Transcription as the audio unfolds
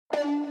While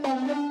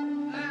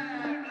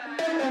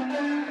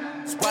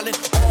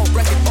it's off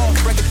record,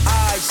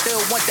 I still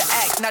want the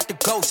act, not the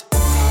ghost.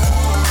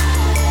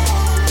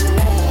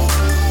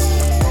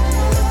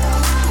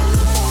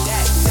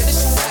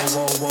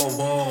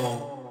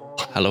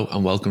 Hello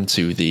and welcome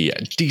to the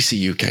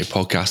DC UK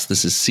podcast.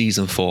 This is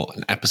season 4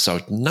 and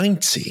episode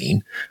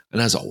 19.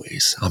 And as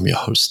always, I'm your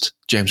host,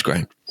 James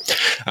Graham.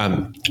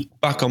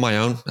 Back on my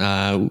own,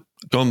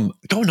 going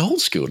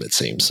old school, it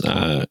seems.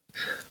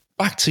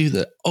 Back to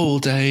the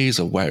old days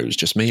of where it was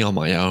just me on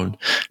my own,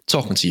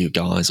 talking to you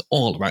guys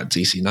all about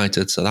DC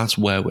United. So that's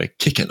where we're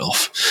kicking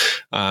off.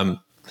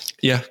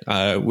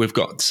 We've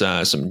got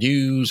some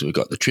news. We've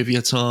got the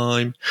trivia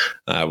time.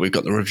 We've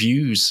got the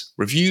reviews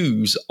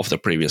of the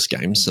previous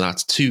games. So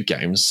that's 2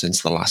 games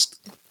since the last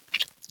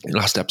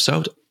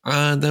episode.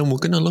 And then we're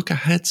going to look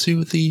ahead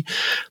to the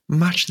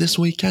match this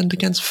weekend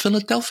against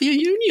Philadelphia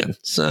Union.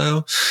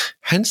 So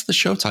hence the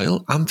show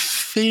title, I'm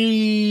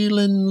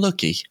feeling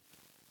lucky.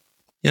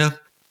 Yeah,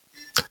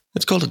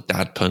 it's called a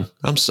dad pun.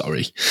 I'm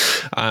sorry.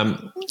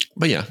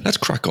 But yeah, let's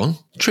crack on.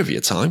 Trivia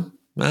time.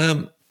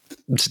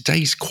 This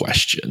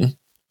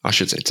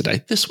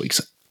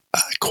week's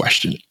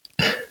question.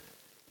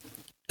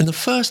 In the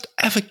first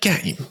ever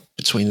game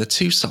between the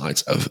two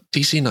sides of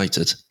DC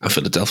United and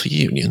Philadelphia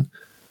Union,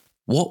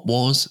 what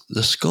was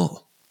the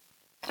score?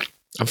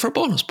 And for a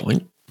bonus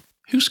point,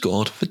 who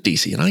scored for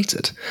DC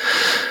United?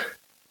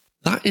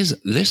 That is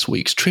this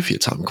week's trivia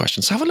time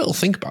question. So have a little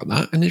think about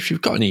that. And if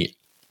you've got any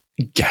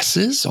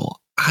guesses or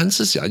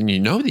answers and you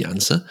know the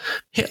answer,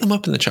 hit them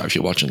up in the chat if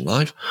you're watching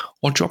live,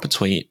 or drop a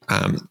tweet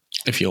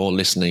if you're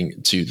listening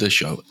to the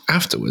show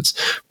afterwards.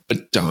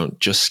 But don't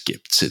just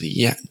skip to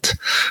the end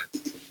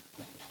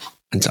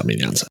and tell me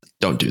the answer.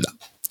 Don't do that.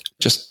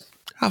 Just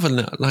have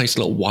a nice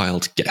little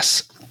wild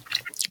guess.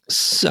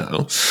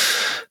 So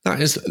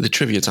that is the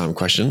trivia time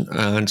question,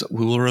 and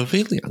we will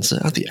reveal the answer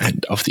at the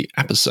end of the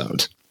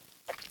episode.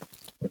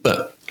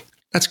 But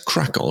let's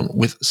crack on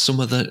with some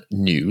of the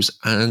news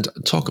and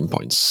talking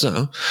points.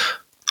 So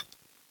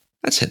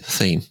let's hit the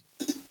theme.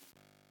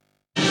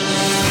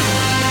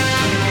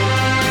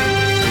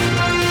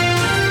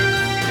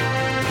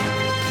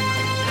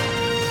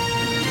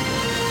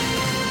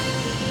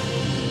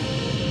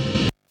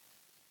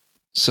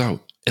 So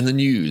in the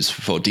news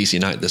for DC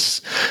United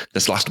this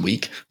last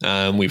week,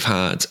 we've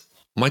had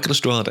Michael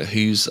Estrada,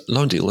 whose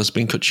loan deal has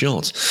been cut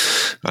short.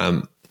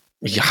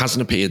 He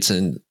hasn't appeared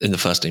in the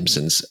first team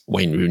since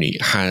Wayne Rooney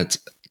had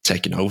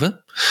taken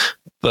over.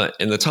 But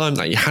in the time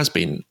that he had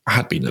been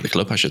at the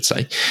club, I should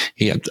say,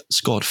 he had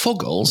scored 4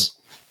 goals,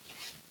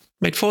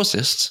 made 4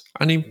 assists,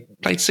 and he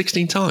played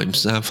 16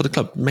 times for the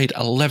club, made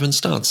 11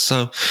 starts.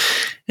 So,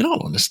 in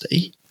all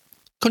honesty,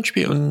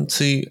 contributing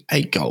to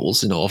 8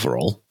 goals in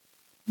overall,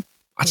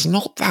 that's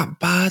not that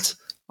bad,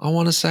 I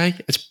want to say.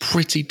 It's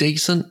pretty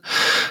decent.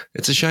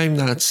 It's a shame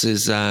that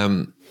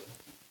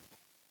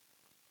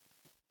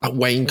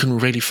Wayne can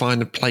really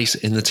find a place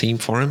in the team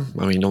for him.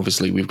 I mean,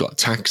 obviously, we've got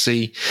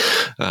Taxi,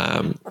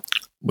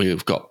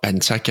 we've got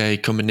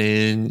Benteke coming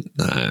in,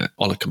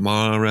 Ola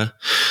Kamara,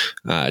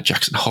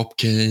 Jackson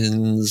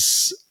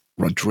Hopkins,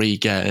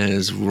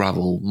 Rodriguez,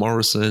 Ravel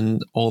Morrison,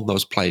 all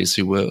those players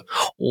who were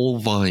all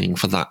vying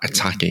for that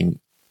attacking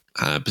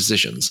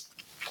positions.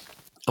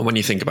 And when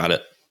you think about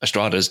it,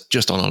 Estrada's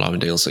just on a loan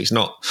deal, so he's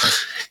not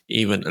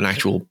even an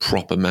actual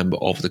proper member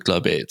of the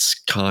club. It's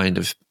kind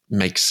of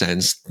makes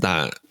sense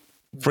that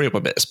free up a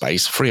bit of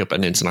space, free up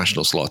an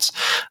international slot,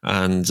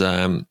 and,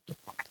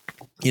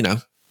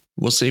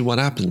 we'll see what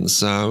happens.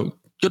 So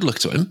good luck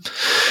to him.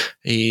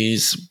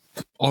 He's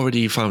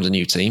already found a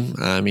new team.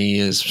 He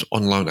is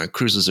on loan at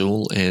Cruz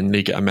Azul in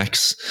Liga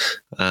MX,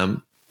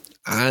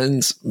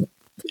 and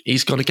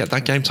he's got to get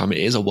that game time. It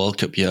is a World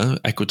Cup year.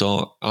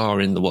 Ecuador are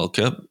in the World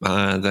Cup.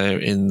 They're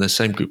in the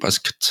same group as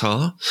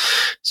Qatar.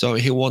 So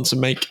he'll want to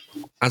make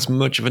as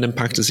much of an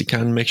impact as he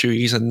can, make sure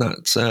he's in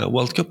that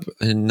World Cup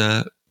in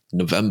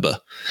November.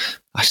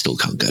 I still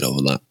can't get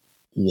over that.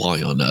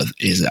 Why on earth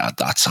is it at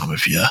that time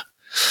of year?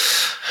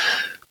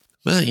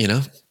 But,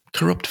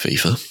 corrupt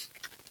FIFA.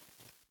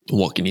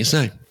 What can you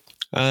say?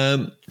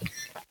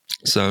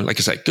 So, like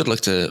I said, good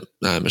luck to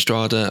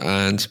Estrada,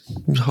 and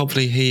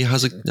hopefully he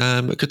has a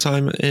good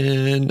time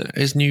in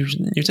his new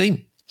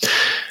team.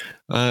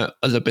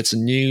 Other bits of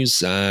news.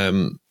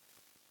 Today,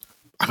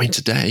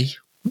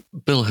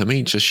 Bill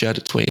Hamid just shared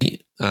a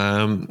tweet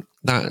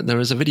that there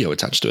is a video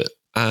attached to it,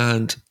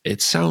 and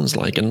it sounds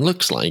like and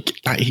looks like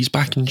that he's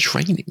back in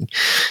training.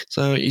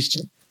 So he's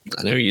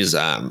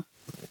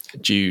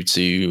due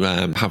to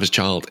have his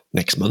child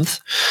next month.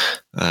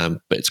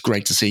 But it's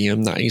great to see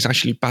him that he's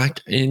actually back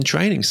in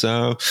training.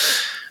 So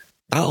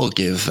that'll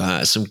give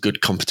some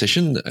good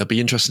competition. It'll be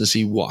interesting to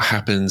see what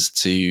happens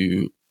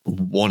to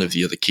one of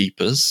the other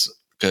keepers,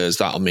 because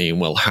that'll mean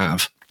we'll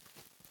have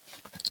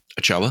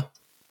Ochoa,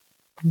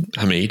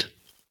 Hamid,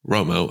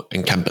 Romo,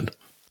 and Kempen.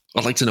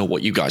 I'd like to know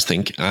what you guys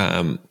think.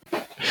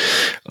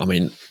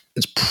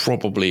 It's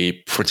probably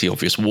pretty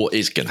obvious what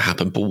is going to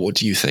happen, but what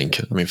do you think?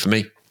 For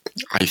me,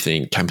 I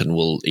think Kempen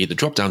will either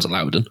drop down to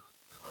Loudoun,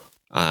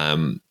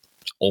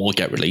 or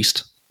get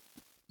released.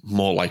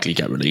 More likely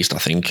get released, I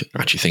think,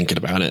 actually thinking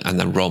about it. And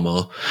then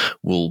Roma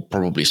will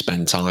probably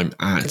spend time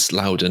at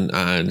Loudon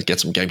and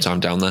get some game time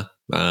down there.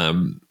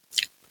 And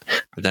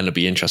then it'll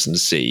be interesting to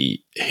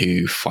see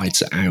who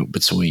fights it out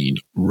between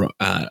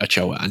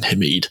Ochoa and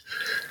Hamid.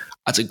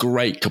 That's a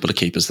great couple of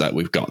keepers that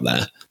we've got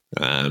there.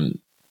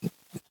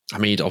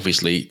 Hamid,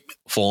 obviously,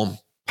 form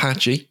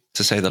patchy,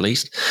 to say the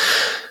least.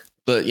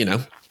 But,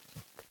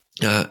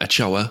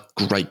 Ochoa,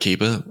 great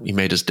keeper. He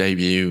made his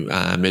debut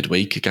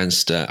midweek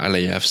against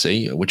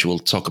LAFC, which we'll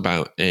talk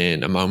about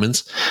in a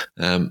moment.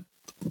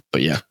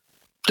 But yeah,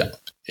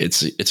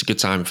 it's a good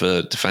time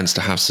for defence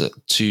to have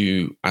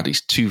at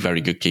least two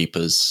very good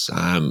keepers.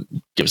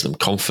 Gives them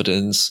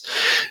confidence.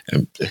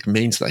 It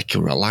means they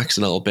can relax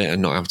a little bit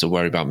and not have to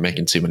worry about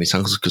making too many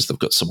tackles because they've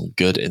got someone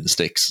good in the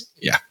sticks.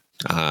 Yeah,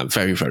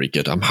 very, very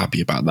good. I'm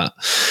happy about that.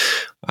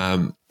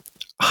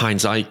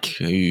 Heinz Eich,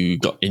 who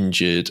got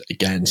injured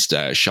against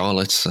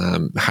Charlotte,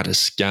 had a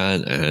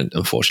scan, and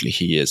unfortunately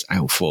he is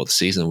out for the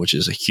season, which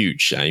is a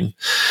huge shame.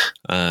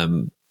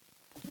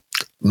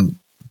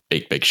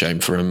 Big shame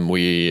for him.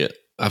 We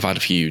have had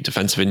a few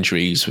defensive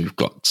injuries. We've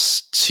got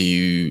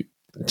two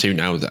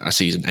now that are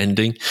season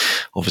ending.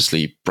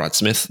 Obviously, Brad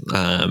Smith,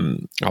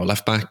 our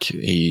left back,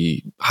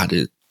 he had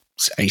a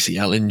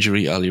ACL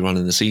injury earlier on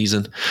in the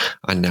season,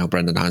 and now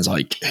Brendan Heinz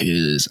Eich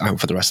is out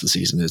for the rest of the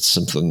season. It's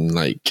something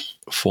like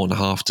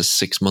 4.5 to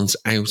 6 months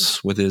out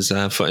with his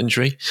foot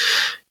injury.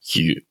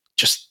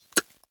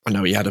 I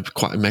know he had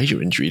quite a major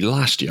injury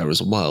last year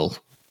as well,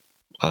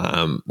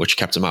 which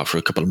kept him out for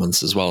a couple of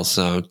months as well.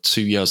 So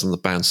 2 years on the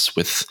bounce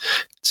with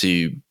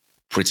two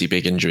pretty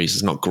big injuries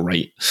is not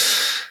great.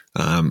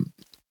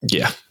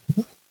 Yeah,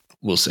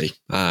 we'll see.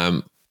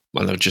 I've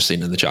just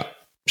seen in the chat,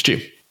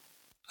 Stu,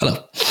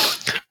 hello.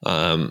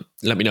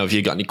 Let me know if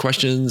you got any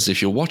questions.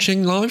 If you're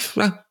watching live,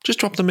 just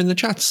drop them in the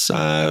chats.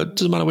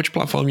 Doesn't matter which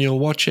platform you're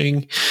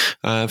watching,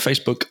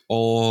 Facebook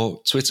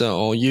or Twitter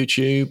or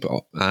YouTube.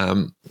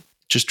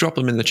 Just drop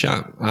them in the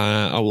chat.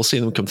 I will see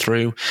them come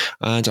through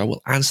and I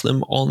will answer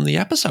them on the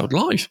episode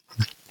live.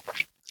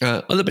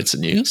 Other bits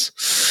of news.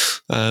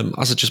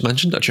 As I just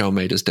mentioned, Ochoa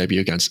made his debut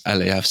against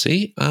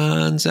LAFC,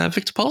 and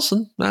Victor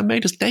Paulson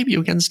made his debut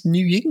against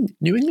New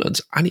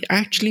England, and he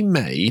actually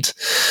made...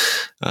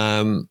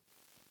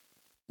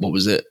 what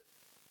was it?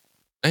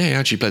 He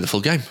actually played the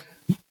full game.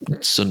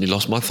 Suddenly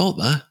lost my thought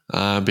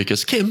there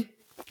because Kim,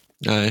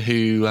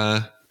 who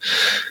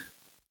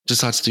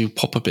decides to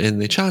pop up in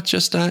the chat,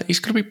 he's going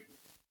to be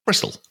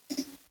Bristol,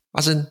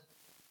 as in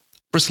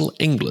Bristol,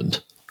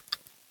 England.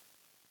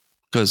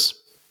 Because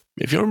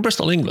if you're in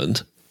Bristol,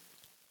 England,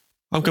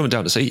 I'm coming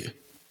down to see you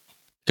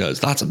because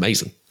that's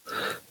amazing.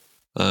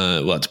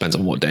 Well, it depends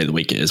on what day of the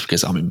week it is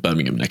because I'm in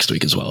Birmingham next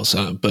week as well.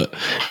 But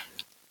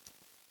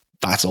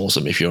that's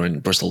awesome if you're in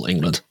Bristol,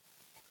 England.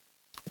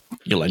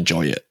 You'll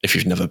enjoy it if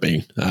you've never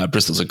been.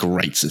 Bristol's a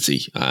great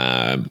city.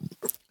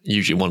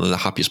 Usually one of the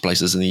happiest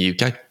places in the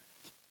UK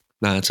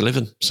to live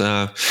in.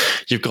 So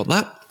you've got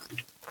that.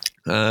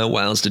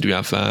 What else did we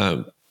have?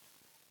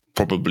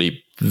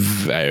 Probably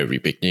very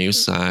big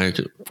news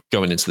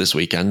going into this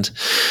weekend.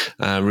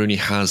 Rooney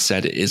has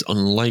said it is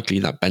unlikely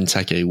that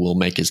Benteke will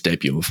make his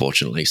debut,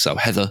 unfortunately. So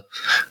Heather,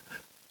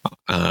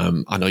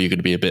 I know you're going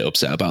to be a bit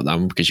upset about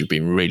that because you've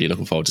been really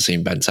looking forward to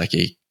seeing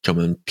Benteke come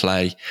and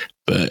play,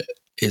 but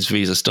his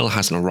visa still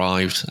hasn't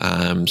arrived,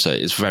 so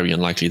it's very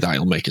unlikely that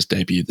he'll make his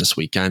debut this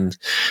weekend.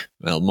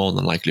 It'll more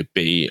than likely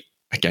be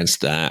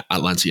against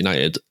Atlanta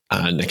United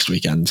next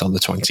weekend on the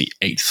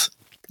 28th,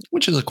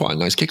 which is quite a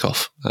nice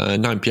kickoff,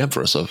 9 p.m.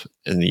 for us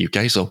in the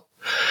UK, so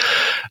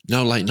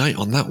no late night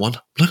on that one.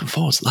 Looking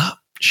forward to that.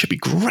 Should be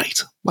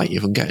great. Might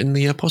even get in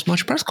the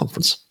post-match press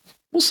conference.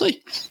 We'll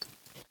see.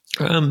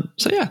 So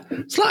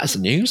that is the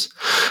news.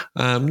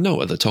 No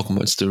other talking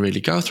points to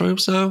really go through,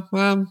 so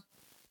I'll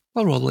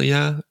roll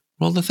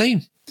the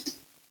theme.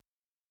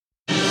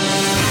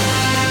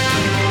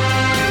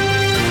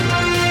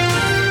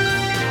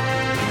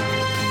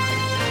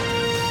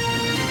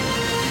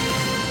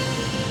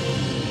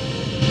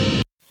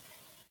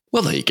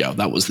 Well, there you go.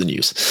 That was the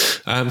news.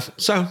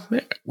 So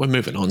we're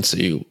moving on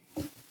to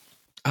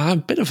a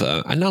bit of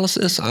an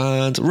analysis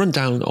and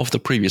rundown of the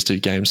previous two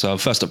games. So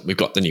first up, we've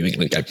got the New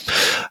England game.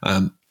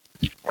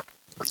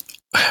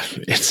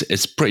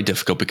 It's pretty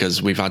difficult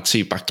because we've had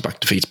two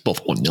back-to-back defeats,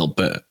 both 1-0,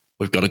 but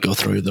we've got to go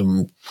through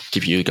them,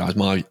 give you guys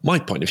my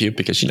point of view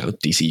because,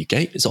 DC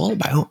UK is all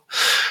about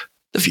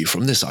the view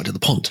from this side of the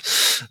pond.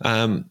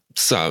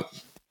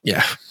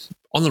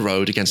 On the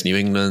road against New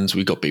England,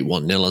 we got beat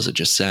 1-0, as I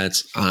just said.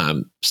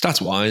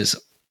 Stats-wise,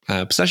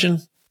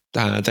 possession,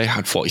 they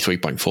had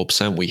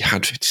 43.4%. We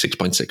had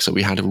 56.6%, so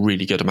we had a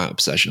really good amount of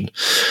possession.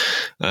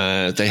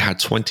 They had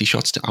 20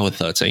 shots to our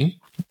 13,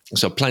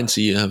 so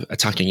plenty of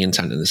attacking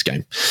intent in this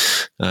game.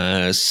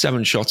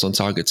 7 shots on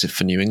target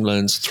for New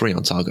England, 3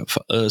 on target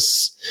for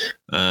us.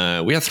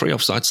 We had 3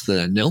 offsides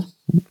to 0,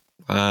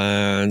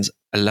 and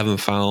 11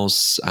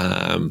 fouls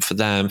for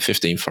them,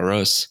 15 for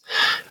us.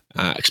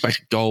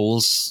 Expected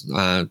goals,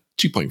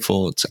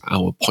 2.4 to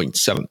our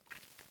 0.7.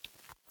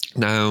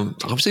 Now,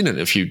 I've seen it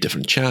in a few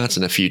different chats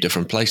and a few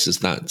different places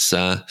that,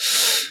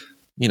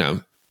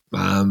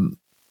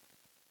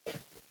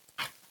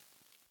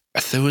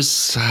 there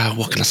was,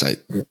 what can I say?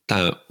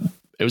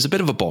 It was a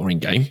bit of a boring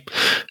game,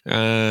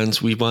 and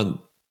we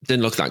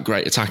didn't look that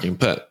great attacking.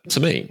 But to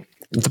me,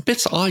 the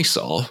bits I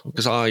saw,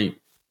 because I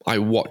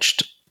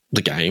watched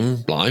the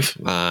game live,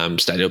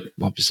 stayed up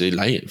obviously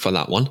late for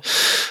that one.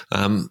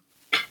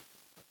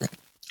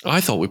 I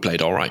thought we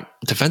played all right.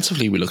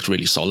 Defensively, we looked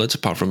really solid,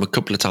 apart from a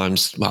couple of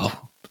times.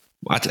 Well,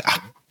 I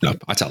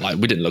tell lie,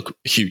 we didn't look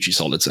hugely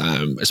solid,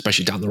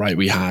 especially down the right.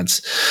 We had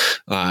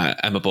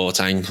Emma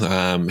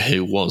Boateng,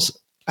 who was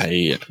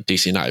a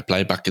DC United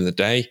player back in the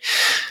day,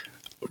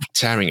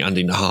 tearing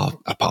Andy Nahar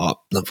apart.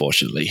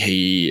 Unfortunately,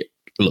 he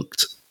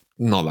looked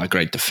not that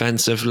great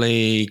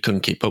defensively, couldn't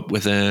keep up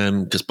with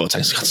him because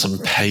Boateng's got some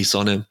pace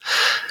on him,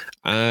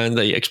 and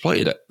they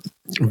exploited it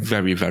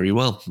very, very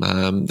well.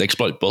 They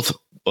exploited both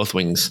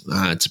wings,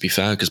 to be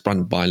fair, because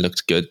Brandon Bai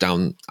looked good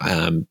down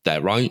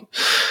their right.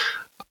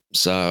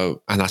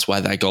 So, and that's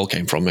where their goal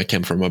came from. It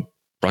came from a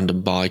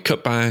Brandon Bai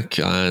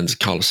cutback, and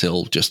Carlos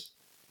Hill just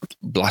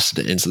blasted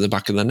it into the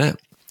back of the net.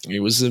 It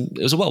was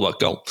a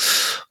well-worked goal.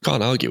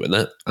 Can't argue with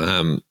it.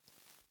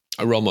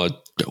 Aroma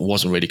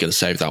wasn't really going to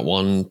save that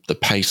one. The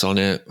pace on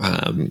it,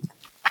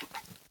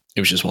 it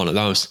was just one of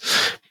those.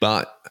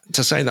 But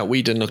to say that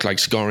we didn't look like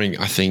scoring,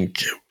 I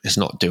think is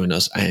not doing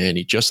us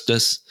any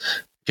justice,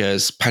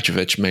 because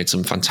Petrovic made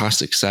some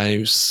fantastic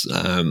saves.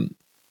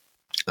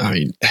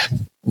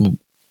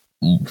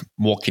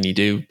 What can you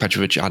do?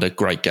 Petrovic had a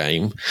great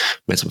game,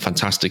 made some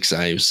fantastic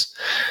saves.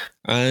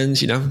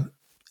 And,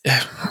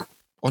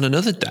 on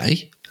another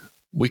day,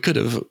 we could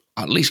have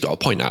at least got a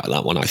point out of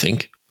that one, I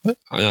think.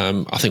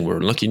 I think we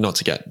were lucky not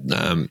to get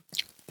the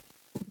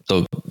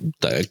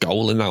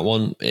goal in that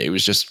one. It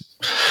was just,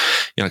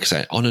 like I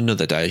say, on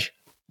another day,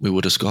 we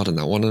would have scored in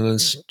that one, and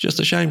it's just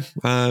a shame.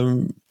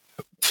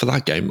 For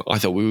that game, I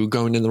thought we were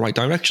going in the right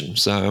direction.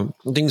 So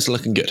things are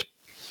looking good.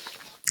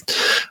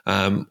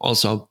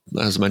 Also,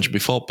 as I mentioned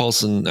before,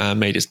 Paulson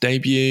made his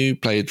debut,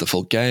 played the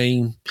full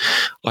game.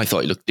 I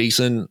thought he looked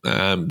decent,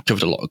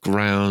 covered a lot of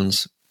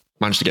ground,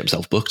 managed to get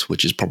himself booked,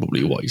 which is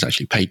probably what he's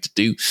actually paid to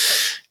do.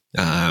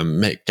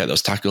 Get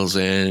those tackles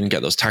in,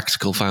 get those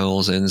tactical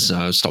fouls in,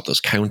 so stop those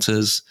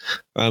counters.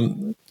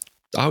 I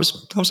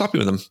was happy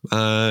with him.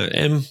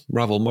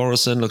 Ravel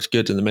Morrison looked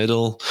good in the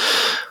middle.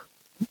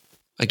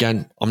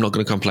 Again, I'm not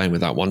going to complain with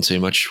that one too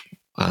much.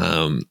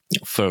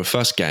 For a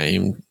first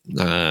game,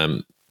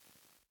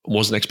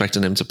 wasn't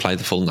expecting him to play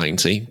the full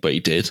 90, but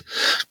he did.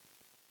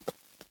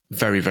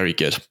 Very, very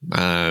good.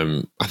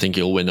 I think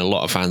he'll win a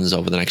lot of fans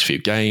over the next few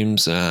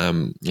games,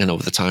 and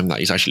over the time that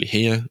he's actually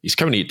here. He's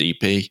currently a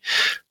DP,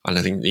 and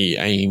I think the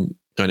aim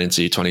going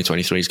into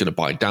 2023 is going to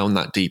buy down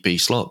that DP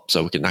slot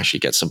so we can actually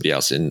get somebody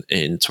else in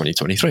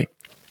 2023.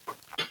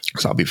 So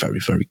that'll be very,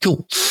 very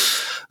cool.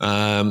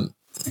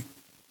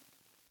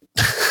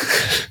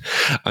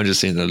 I'm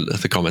just seeing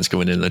the comments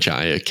coming in the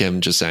chat here.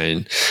 Kim just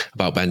saying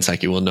about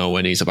Benteke will know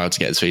when he's about to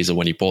get his visa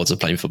when he boards a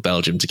plane for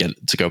Belgium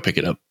to go pick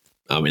it up.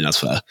 I mean, that's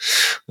fair.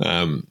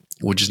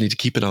 We just need to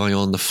keep an eye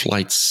on the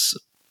flights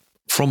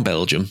from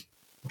Belgium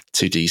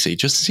to DC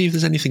just to see if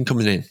there's anything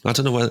coming in. I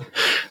don't know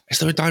is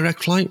there a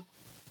direct flight?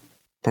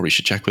 Probably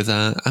should check with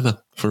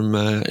Emma from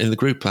in the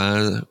group,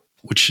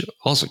 which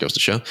also goes to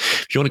show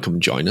if you want to come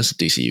and join us at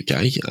DC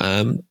UK,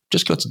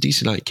 just go to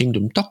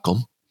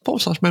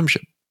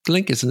dcunitedkingdom.com/membership. The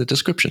link is in the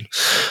description.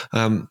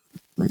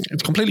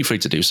 It's completely free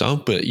to do so,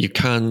 but you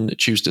can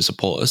choose to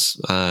support us.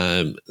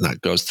 That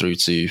goes through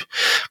to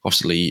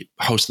obviously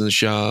hosting the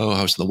show,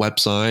 hosting the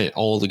website,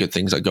 all the good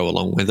things that go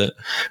along with it.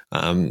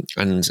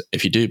 And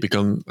if you do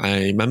become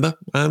a member,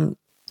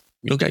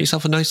 you'll get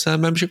yourself a nice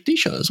membership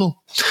t-shirt as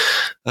well.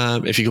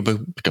 If you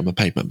can become a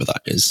paid member,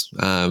 that is.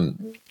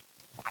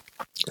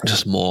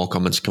 Just more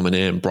comments coming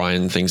in.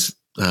 Brian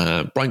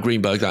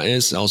Greenberg, that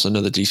is, also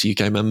another DC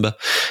UK member,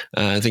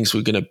 thinks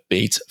we're going to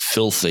beat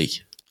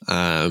Filthy.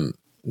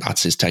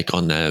 That's his take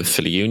on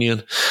Philly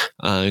Union.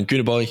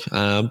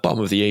 Goonaboy, bottom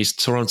of the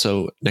East.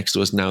 Toronto next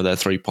to us now. They're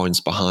 3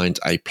 points behind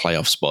a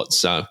playoff spot.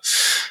 So,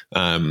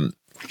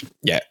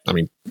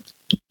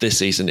 this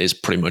season is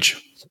pretty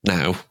much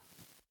now.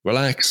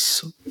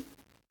 Relax.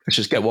 Let's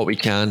just get what we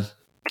can.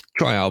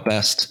 Try our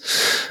best.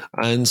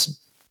 And,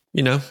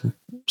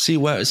 see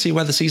where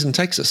the season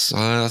takes us.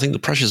 I think the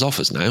pressure's off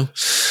us now.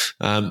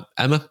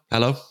 Emma,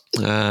 hello.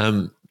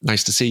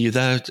 Nice to see you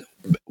there.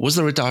 Was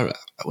there a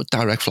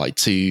direct flight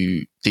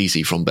to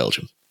DC from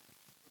Belgium?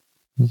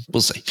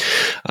 We'll see.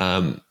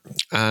 And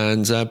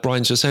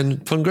Brian's just saying,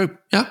 fun group.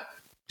 Yeah,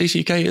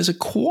 DC UK is a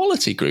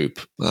quality group.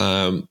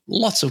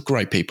 Lots of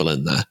great people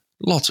in there.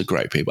 Lots of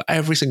great people.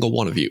 Every single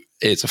one of you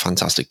is a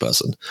fantastic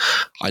person.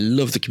 I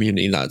love the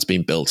community that's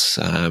been built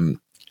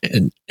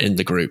in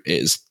the group.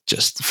 It is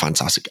just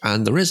fantastic.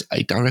 And there is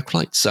a direct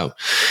flight. So,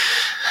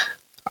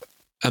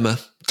 Emma,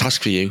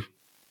 task for you.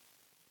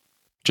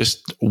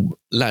 Just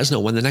let us know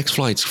when the next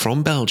flights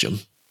from Belgium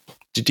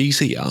to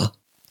DC are.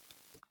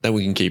 Then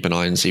we can keep an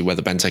eye and see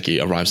whether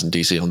Benteke arrives in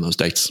DC on those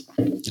dates.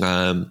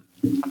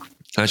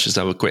 let's just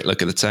have a quick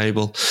look at the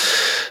table.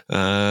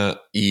 We're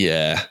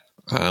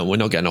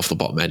not getting off the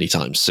bottom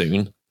anytime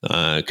soon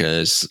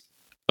because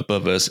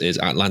above us is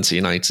Atlanta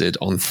United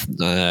on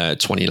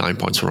 29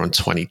 points. We're on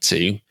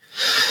 22.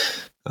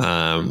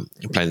 Playing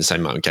the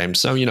same amount of games.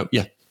 So,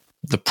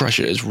 the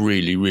pressure is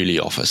really, really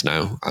off us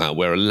now.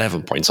 We're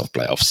 11 points off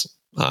playoffs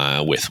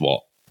with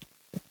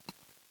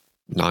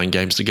 9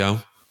 games to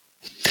go.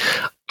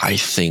 I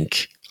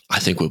think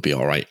we'll be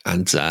all right.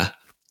 And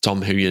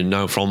Tom, who you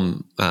know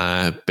from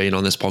being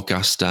on this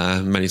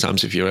podcast many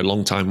times, if you're a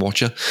long time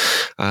watcher,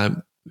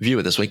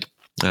 viewer this week.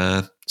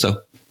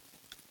 So,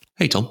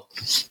 hey, Tom.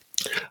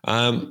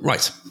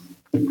 Right.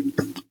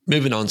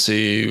 Moving on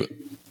to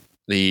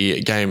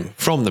the game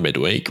from the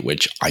midweek,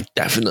 which I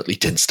definitely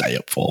didn't stay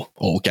up for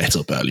or get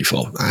up early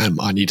for.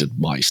 I needed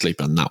my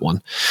sleep on that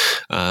one.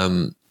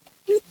 3:30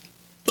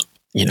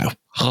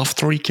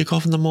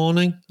 kickoff in the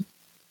morning.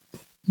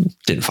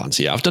 Didn't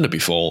fancy it. I've done it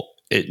before.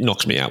 It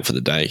knocks me out for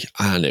the day,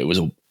 and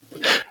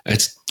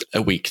it's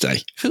a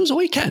weekday. If it was a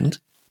weekend,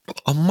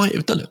 I might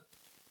have done it.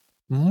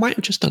 Might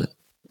have just done it.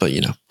 But,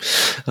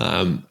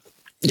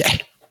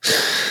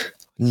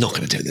 not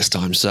going to do it this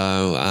time.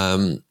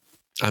 So,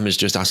 Emma's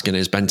just asking,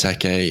 is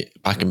Benteke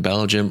back in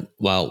Belgium?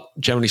 Well,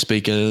 generally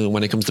speaking,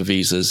 when it comes to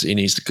visas, they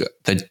need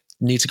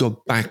to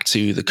go back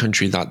to the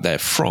country that they're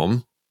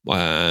from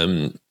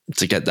to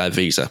get their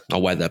visa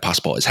or where their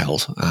passport is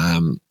held.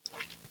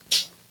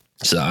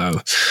 So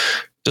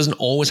doesn't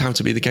always have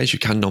to be the case. You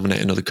can nominate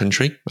another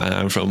country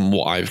from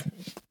what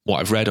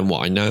I've read and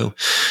what I know.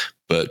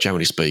 But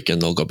generally speaking,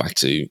 they'll go back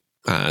to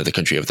the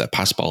country of their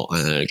passport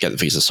and get the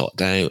visa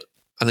sorted out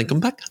and then come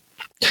back,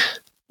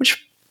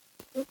 which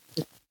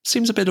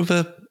seems a bit of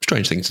a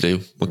strange thing to do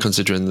when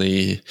considering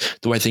the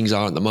way things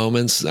are at the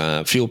moment,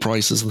 fuel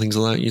prices and things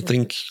like that. You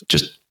think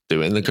just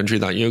do it in the country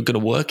that you're going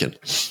to work in.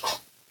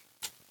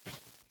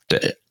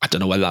 I don't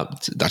know whether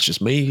that's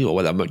just me or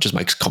whether that just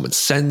makes common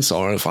sense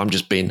or if I'm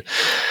just being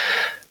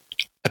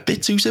a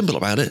bit too simple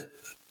about it.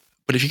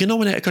 But if you can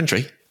nominate a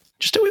country,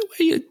 just do it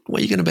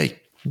where you're going to be.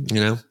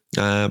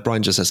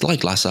 Brian just says,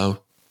 like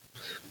Lasso,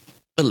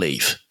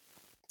 believe.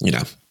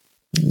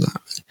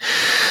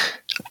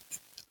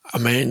 I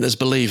mean, there's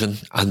believing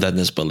and then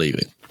there's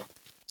believing.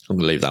 I'm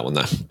going to leave that one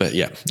there. But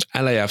yeah,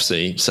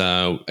 LAFC.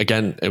 So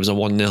again, it was a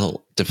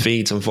 1-0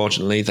 defeat.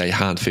 Unfortunately, they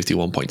had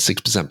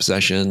 51.6%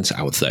 possession to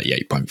our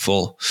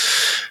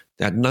 38.4.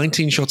 They had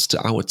 19 shots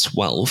to our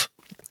 12,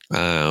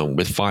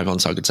 with 5 on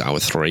target to our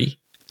 3,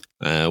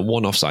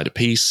 1 offside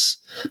apiece.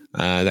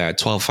 They had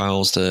 12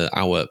 fouls to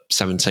our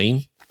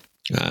 17.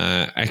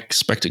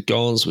 Expected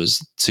goals was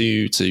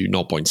 2 to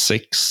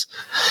 0.6.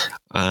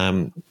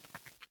 And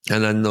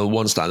then the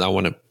ones that I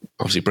want to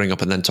obviously bring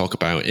up and then talk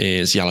about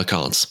is yellow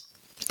cards.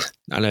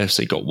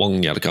 LAFC got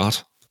 1 yellow card.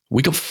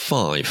 We got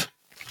 5.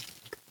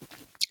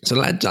 So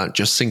let that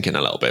just sink in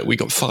a little bit. We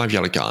got 5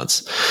 yellow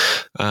cards.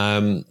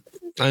 And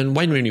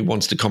Wayne Rooney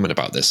wanted to comment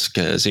about this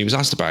because he was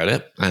asked about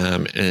it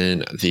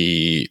in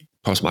the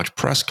post-match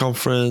press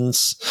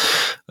conference.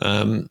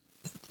 And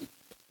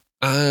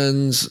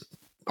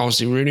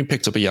obviously Rooney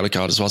picked up a yellow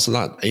card as well, so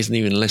that isn't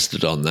even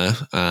listed on there.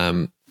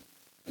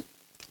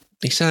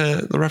 He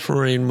said the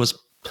referee was,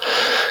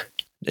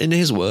 in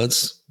his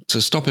words,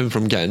 to stop him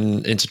from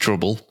getting into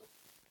trouble.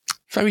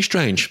 Very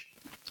strange.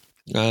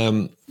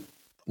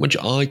 Which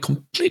I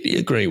completely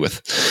agree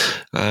with.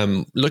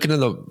 Looking at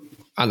the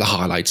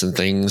highlights and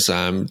things,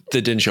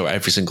 they didn't show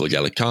every single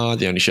yellow card.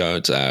 They only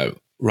showed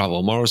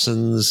Ravel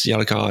Morrison's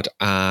yellow card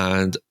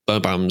and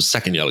Boban's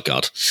second yellow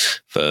card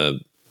for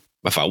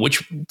a foul,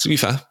 which, to be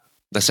fair,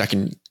 the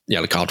second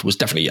yellow card was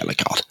definitely a yellow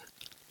card.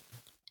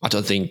 I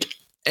don't think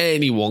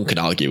anyone could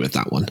argue with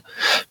that one.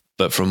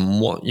 But from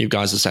what you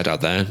guys have said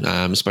out there,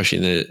 especially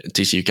in the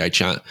TCUK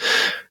chat,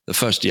 the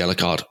first yellow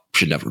card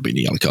should never have been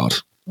a yellow card.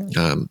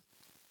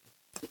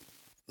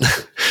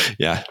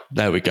 Yeah,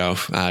 there we go.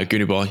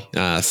 Goonie Boy,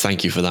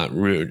 thank you for that.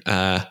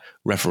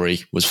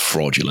 Referee was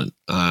fraudulent.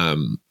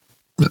 I'm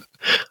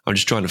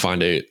just trying to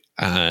find out.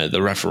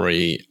 The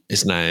referee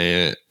is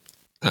now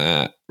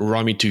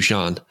Rami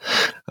Touchon.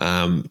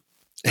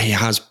 He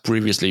has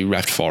previously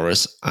reffed for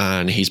us,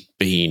 and he's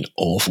been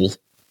awful.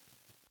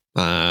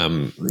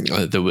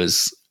 There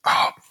was,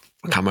 I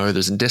can't remember whether it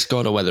was in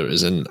Discord or whether it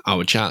was in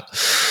our chat,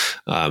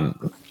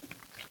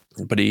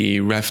 but he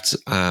reffed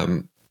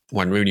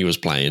when Rooney was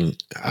playing,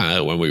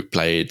 when we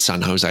played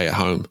San Jose at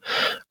home,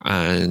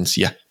 and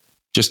yeah,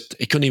 just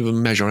he couldn't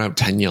even measure out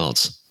 10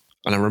 yards.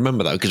 And I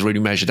remember that because Rooney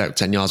measured out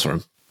 10 yards for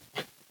him.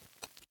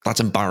 That's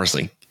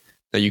embarrassing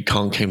that you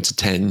can't come to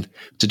 10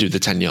 to do the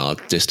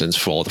 10-yard distance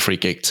for the free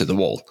kick to the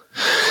wall.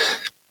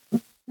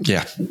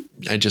 Yeah,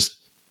 it just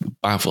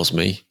baffles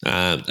me.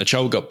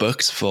 Ochoa got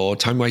booked for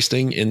time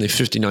wasting in the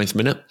 59th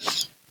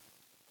minute.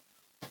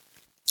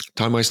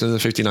 Time wasting in the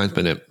 59th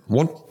minute.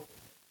 1,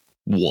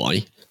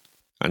 why?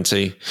 And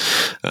 2,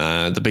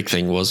 the big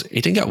thing was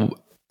he didn't get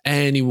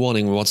any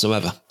warning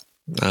whatsoever.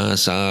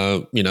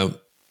 So, you'd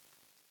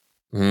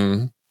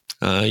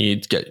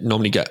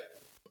normally get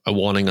a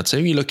warning or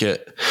two. You look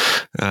at,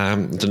 I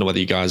don't know whether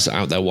you guys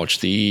out there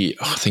watched I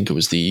think it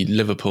was the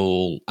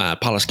Liverpool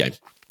Palace game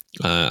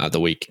at the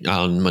week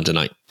on Monday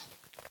night.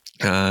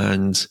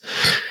 And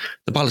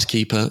the Palace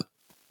keeper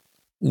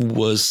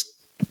was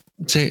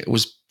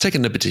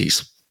taking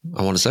liberties,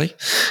 I want to say,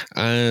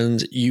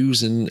 and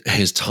using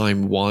his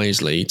time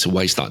wisely to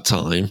waste that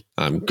time.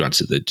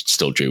 Granted, they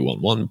still drew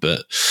 1-1,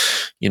 but,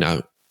 you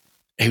know,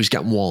 he was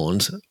getting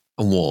warned,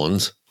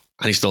 and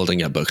he still didn't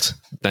get booked.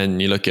 Then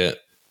you look at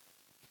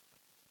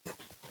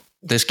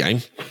this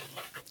game,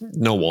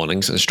 no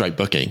warnings and straight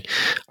booking.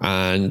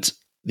 And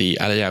the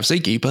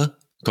LAFC keeper,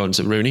 according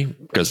to Rooney,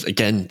 because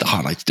again, the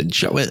highlights didn't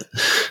show it,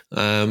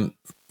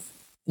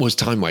 was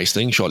time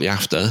wasting shortly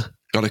after,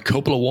 got a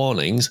couple of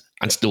warnings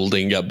and still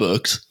didn't get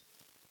booked.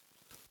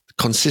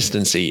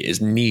 Consistency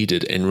is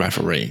needed in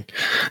refereeing.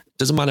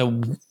 Doesn't matter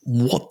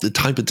what the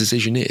type of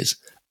decision is.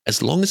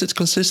 As long as it's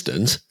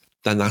consistent,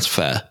 then that's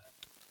fair.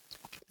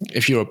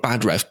 If you're a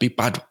bad ref, be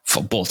bad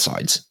for both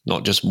sides,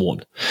 not just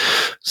one.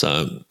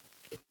 So,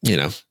 you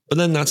know, but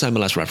then that's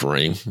MLS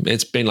refereeing.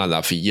 It's been like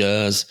that for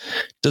years.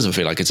 Doesn't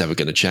feel like it's ever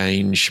going to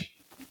change.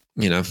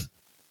 You know,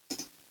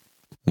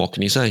 what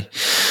can you say?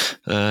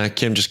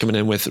 Kim just coming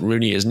in with,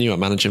 Rooney is new at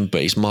managing,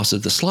 but he's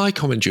mastered the sly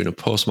comment during a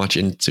post-match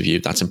interview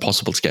that's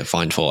impossible to get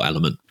fined for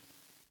element.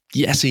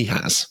 Yes, he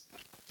has.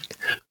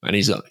 And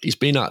he's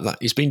been at that.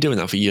 He's been doing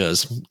that for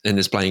years in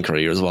his playing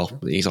career as well.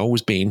 He's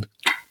always been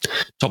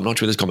top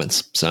notch with his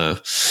comments. So,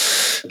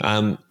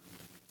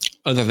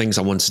 other things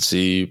I wanted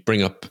to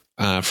bring up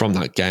from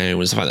that game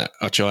was the fact that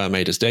Ochoa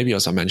made his debut,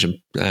 as I mentioned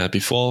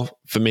before.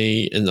 For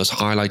me, in those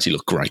highlights, he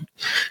looked great.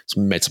 He's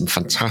made some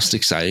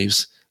fantastic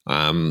saves.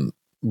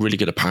 Really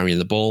good at parrying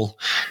the ball.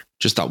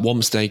 Just that one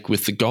mistake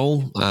with the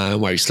goal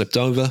where he slipped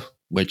over,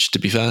 which, to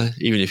be fair,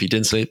 even if he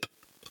didn't slip,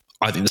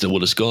 I think they still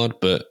would have scored,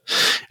 but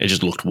it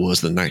just looked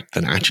worse than it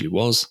actually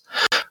was.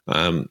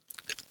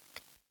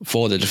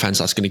 For the defence,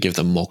 that's going to give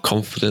them more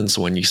confidence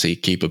when you see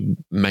keeper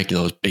making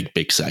those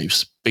big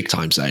saves, big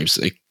time saves.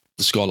 The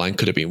scoreline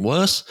could have been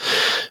worse.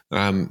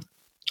 On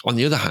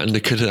the other hand,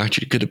 it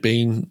could have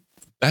been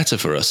better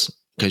for us,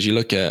 because you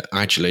look at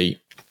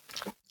actually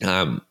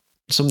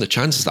some of the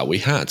chances that we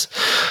had.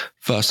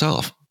 First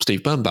half,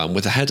 Steve Birnbaum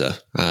with a header,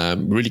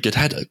 really good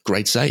header,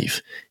 great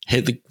save,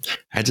 headed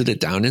it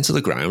down into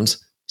the ground,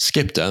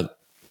 skipped it,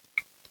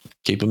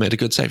 keeper made a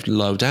good save,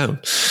 low down.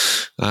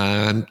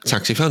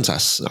 Taxi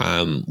Fantas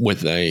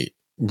with a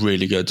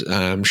really good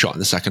shot in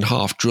the second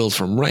half, drilled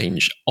from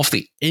range off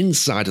the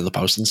inside of the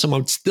post, and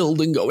somehow still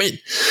didn't go in.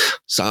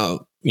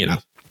 So, you know,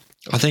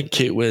 I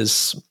think it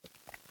was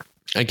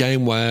a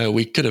game where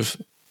we could have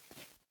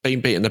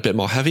been beaten a bit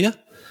more heavier,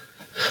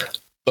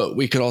 but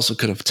we could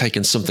have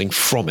taken something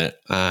from it.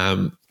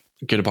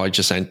 Goodbye,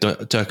 just saying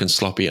Durkin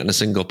sloppy and a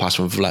single pass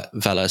from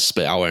Vela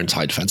split our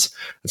entire defence.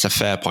 It's a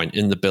fair point.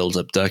 In the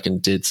build-up, Durkin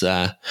did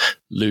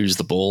lose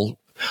the ball.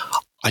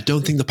 I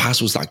don't think the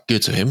pass was that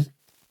good to him.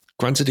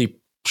 Granted, he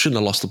shouldn't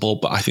have lost the ball,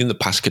 but I think the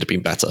pass could have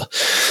been better.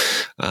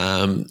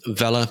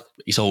 Vela,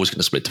 he's always going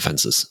to split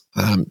defences.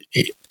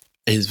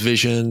 His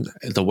vision,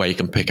 the way he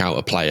can pick out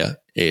a player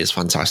is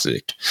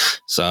fantastic.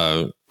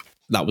 So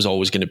that was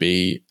always going to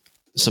be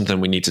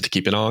something we needed to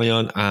keep an eye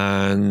on.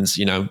 And,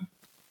 you know,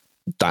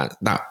 that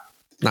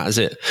is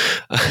it.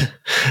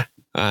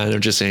 And I'm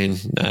just saying,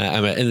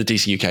 in the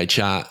DC UK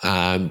chat,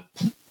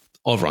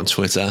 over on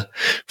Twitter,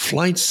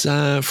 flights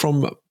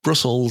from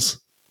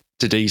Brussels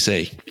to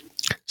DC.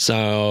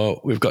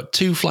 So we've got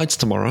 2 flights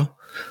tomorrow.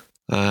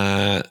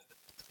 Then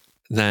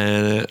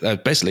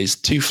basically it's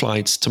 2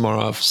 flights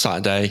tomorrow,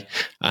 Saturday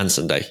and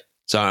Sunday.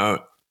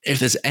 So if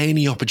there's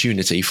any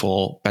opportunity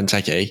for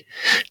Benteke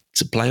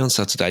to play on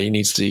Saturday, he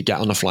needs to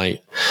get on a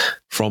flight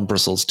from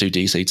Brussels to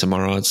DC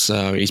tomorrow.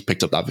 So he's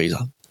picked up that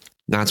visa.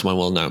 That's when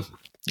we'll know.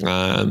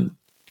 And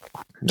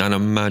I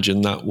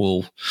imagine that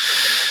will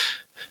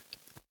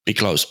be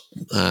close.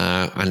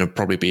 And it'll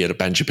probably be at a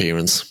bench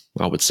appearance,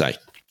 I would say.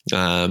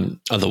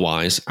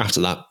 Otherwise,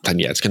 after that, then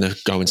yeah, it's going to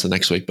go into the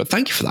next week. But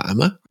thank you for that,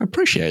 Emma. I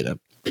appreciate it.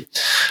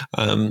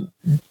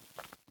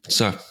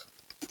 So,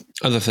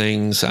 other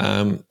things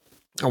I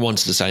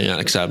wanted to say,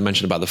 like I said, I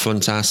mentioned about the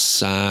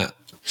Fantas,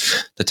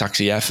 the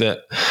taxi effort.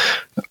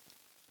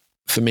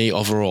 For me,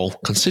 overall,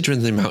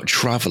 considering the amount of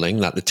travelling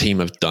that the team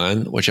have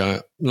done, which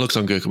looks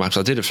on Google Maps,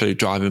 I did it through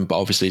driving, but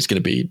obviously it's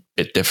going to be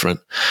a bit different.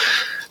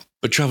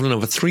 But travelling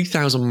over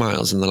 3,000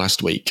 miles in the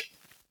last week,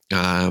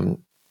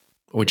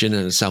 which in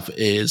itself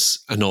is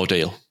an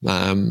ordeal.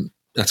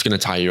 That's going to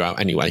tire you out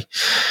anyway.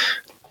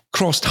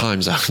 Cross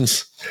time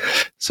zones.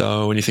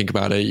 So when you think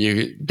about it,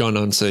 you're going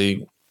on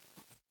to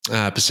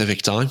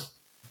Pacific time.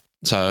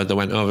 So they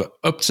went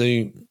up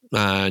to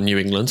New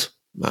England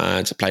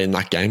to play in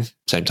that game,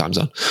 same time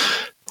zone,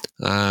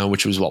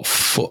 which was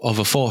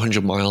over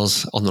 400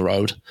 miles on the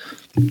road.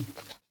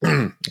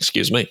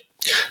 Excuse me.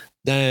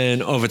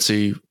 Then over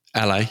to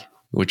LA,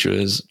 which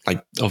was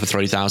like over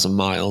 3,000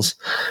 miles.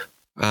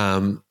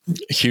 A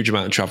huge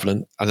amount of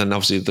traveling. And then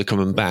obviously they're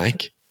coming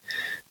back.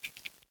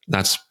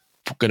 That's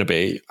going to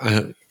be,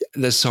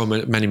 there's so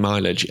many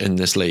mileage in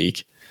this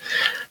league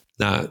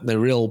Now, there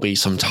will be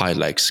some tired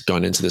legs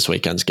going into this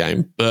weekend's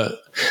game,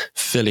 but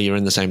Philly are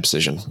in the same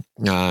position.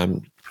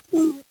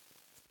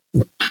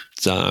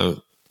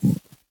 So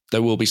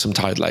there will be some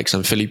tired legs,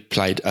 and Philly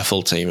played a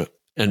full team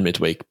in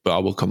midweek, but I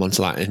will come on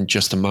to that in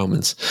just a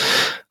moment.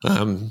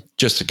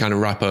 Just to kind of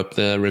wrap up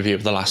the review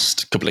of the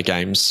last couple of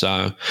games.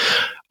 So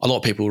a lot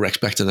of people were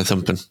expecting a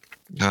thumping,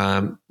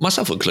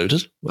 myself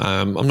included.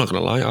 I'm not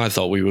going to lie. I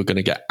thought we were going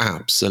to get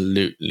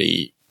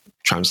absolutely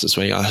trounced this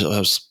week. I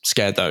was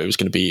scared that it was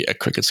going to be a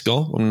cricket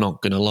score. I'm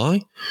not going to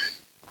lie.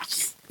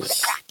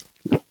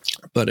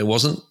 But it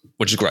wasn't,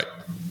 which is great.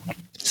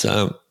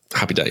 So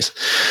happy days.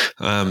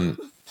 I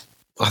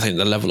think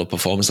the level of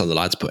performance that the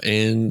lads put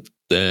in,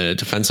 the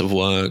defensive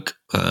work,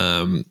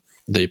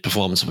 the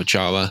performance of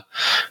Ochoa,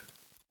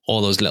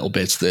 all those little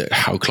bits, that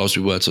how close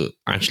we were to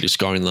actually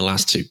scoring in the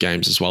last two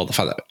games as well. The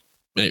fact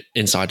that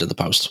inside of the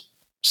post,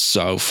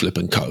 so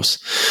flipping close.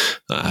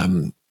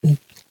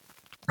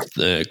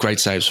 The great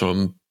saves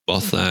from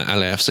both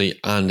LAFC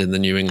and in the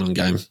New England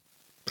game.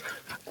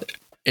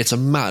 It's a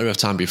matter of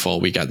time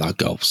before we get that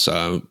goal.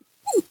 So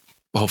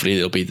hopefully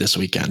it'll be this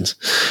weekend,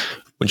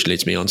 which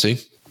leads me on to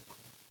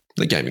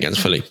the game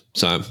against Philly.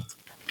 So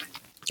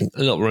a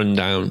little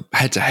rundown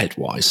head-to-head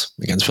wise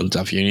against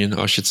Philadelphia Union,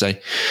 I should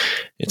say.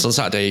 It's on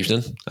Saturday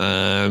evening,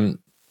 7:30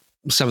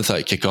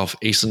 kickoff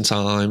Eastern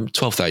time,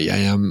 12:30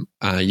 a.m.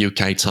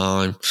 UK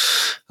time.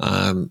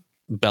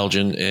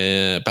 Belgium,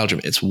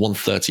 it's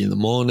 1:30 in the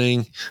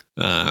morning.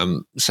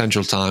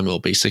 Central time will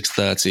be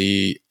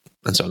 6:30,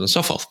 and so on and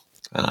so forth.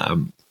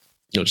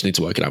 You'll just need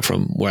to work it out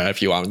from wherever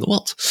you are in the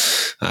world.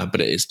 But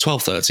it is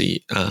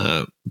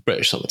 12:30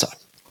 British summer time.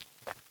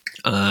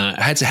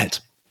 Head-to-head.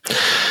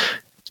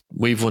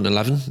 We've won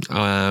 11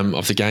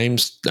 of the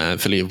games.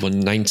 Philly have won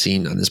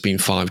 19, and there's been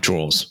 5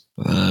 draws.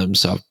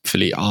 So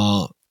Philly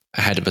are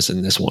ahead of us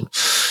in this one.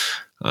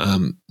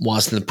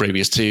 Whilst in the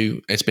previous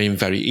 2, it's been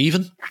very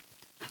even.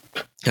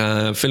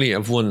 Philly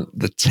have won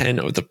the 10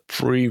 of the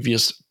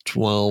previous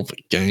 12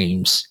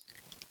 games.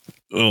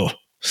 Ugh.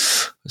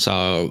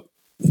 So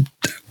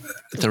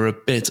they're a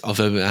bit of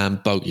a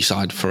bogey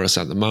side for us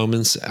at the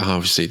moment.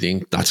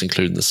 Obviously, that's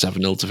including the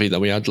 7-0 defeat that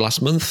we had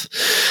last month,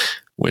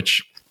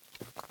 which,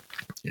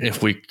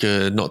 if we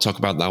could not talk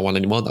about that one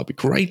anymore, that'd be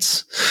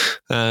great.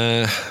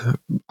 Our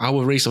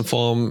recent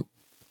form,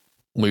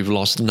 we've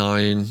lost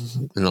 9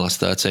 in the last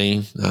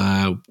 13.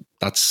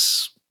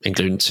 That's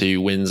including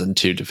 2 wins and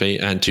 2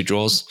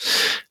 draws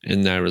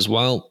in there as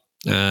well.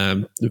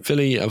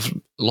 Philly have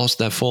lost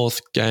their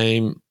 4th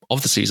game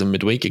of the season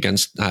midweek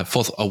against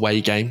 4th away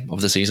game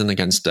of the season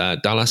against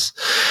Dallas.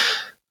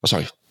 Oh,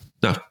 sorry.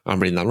 No, I'm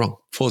reading that wrong.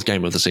 4th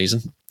game of the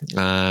season.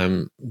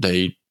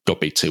 They got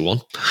beat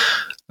 2-1.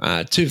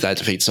 2 of their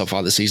defeats so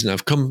far this season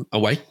have come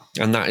away,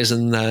 and that is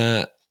in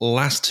their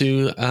last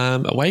 2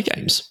 away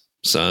games.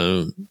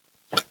 So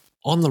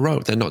on the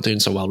road, they're not doing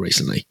so well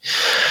recently.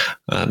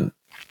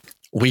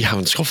 We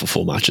haven't scored for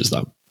 4 matches,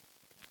 though,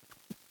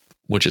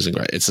 which isn't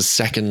great. It's the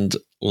second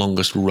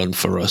longest run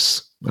for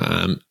us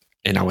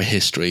in our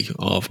history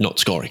of not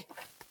scoring,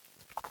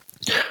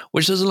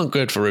 which doesn't look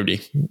good for Rudy.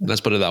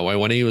 Let's put it that way.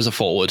 When he was a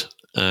forward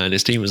and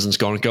his team wasn't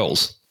scoring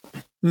goals,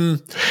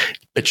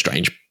 bit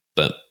strange,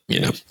 but,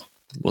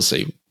 we'll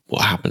see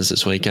what happens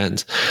this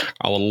weekend.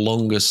 Our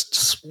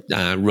longest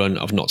run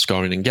of not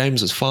scoring in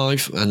games was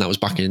 5, and that was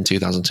back in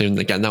 2002. And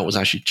again, that was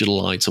actually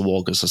July to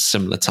August, a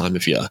similar time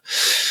of year.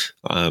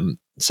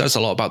 Says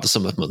a lot about the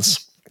summer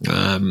months.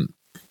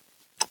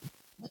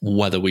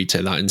 Whether we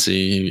take that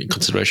into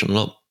consideration or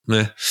not,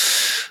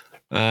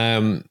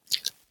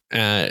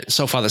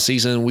 so far this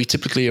season, we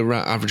typically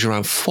average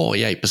around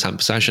 48%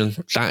 possession.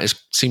 That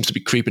seems to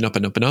be creeping up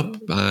and up and up.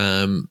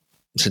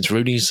 Since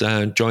Rudy's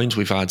joined,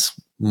 we've had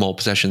more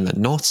possession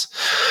than not.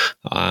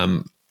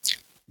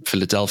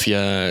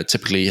 Philadelphia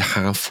typically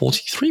have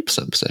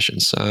 43%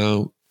 possession,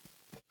 so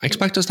I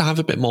expect us to have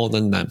a bit more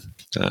than them.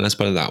 Let's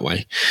put it that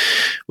way.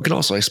 We can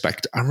also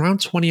expect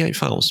around 28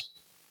 fouls.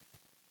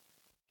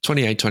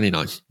 28,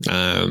 29.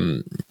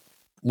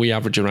 We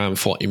average around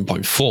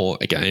 14.4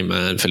 a game,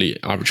 and Philly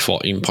average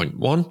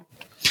 14.1.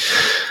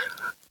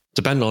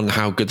 Depending on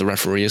how good the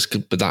referee is,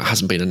 but that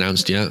hasn't been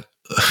announced yet.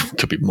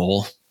 Could be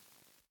more.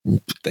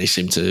 They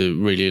seem to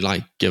really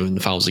like giving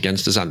the fouls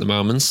against us at the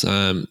moment.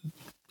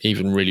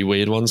 Even really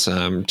weird ones.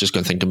 Just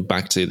going thinking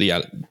back to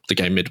the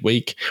game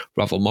midweek.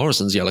 Ravel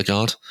Morrison's yellow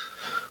card.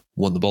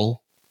 Won the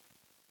ball.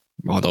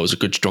 Oh, that was a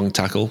good, strong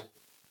tackle.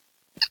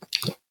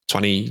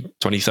 20,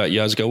 30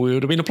 years ago, we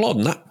would have been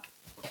applauding that.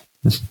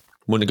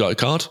 Wouldn't have got a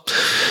card.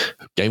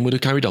 Game would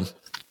have carried on.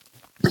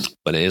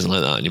 But it isn't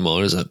like that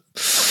anymore, is it?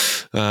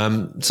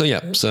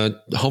 So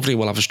hopefully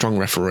we'll have a strong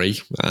referee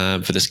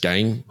for this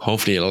game.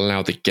 Hopefully it'll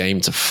allow the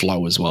game to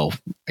flow as well.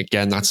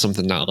 Again, that's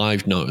something that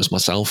I've noticed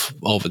myself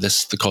over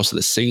the course of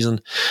this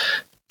season.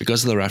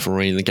 Because of the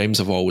referee, the games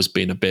have always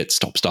been a bit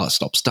stop,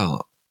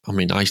 start. I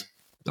mean, I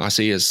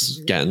see us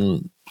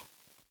getting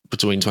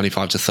between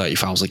 25 to 30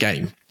 fouls a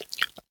game.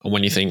 And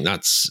when you think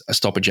that's a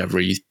stoppage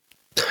every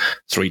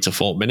 3 to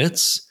 4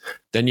 minutes,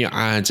 then you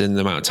add in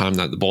the amount of time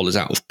that the ball is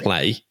out of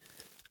play.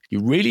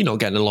 you're really not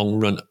getting a long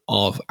run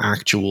of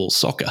actual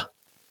soccer.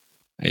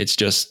 It's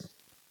just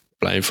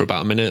playing for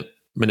about a minute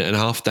and a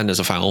half, then there's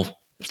a foul.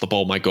 The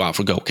ball might go out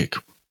for a goal kick.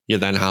 You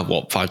then have,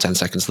 5-10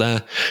 seconds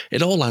there.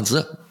 It all adds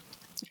up.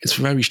 It's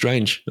very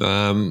strange.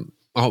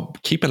 I'll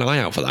keep an eye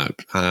out for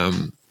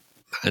that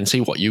and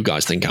see what you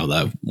guys think out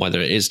there, whether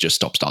it is just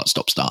stop,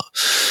 start.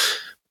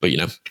 But,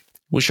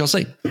 we shall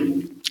see.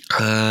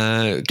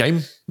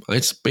 Game,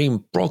 it's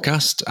being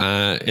broadcast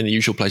in the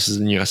usual places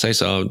in the USA.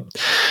 So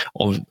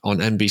on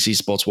NBC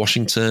Sports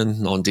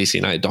Washington, on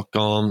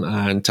DCUnited.com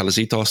and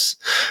Telezitos.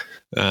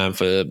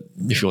 For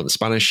if you want the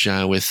Spanish,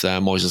 with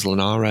Moises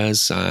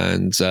Linares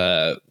and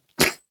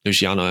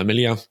Luciano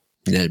Emilio.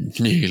 Yeah,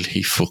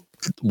 nearly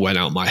went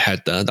out my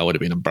head there. That would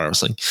have been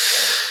embarrassing.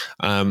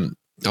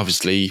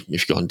 Obviously,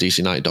 if you go on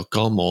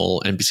DCUnited.com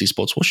or NBC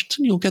Sports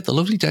Washington, you'll get the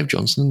lovely Dave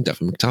Johnson and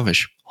Devon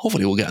McTavish.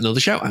 Hopefully, we'll get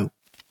another shout out.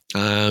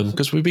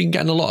 Because we've been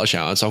getting a lot of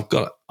shout outs.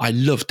 I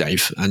love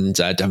Dave and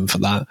Devon for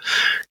that,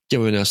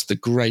 giving us the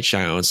great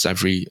shout outs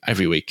every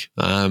week.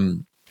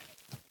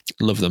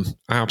 Love them.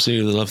 I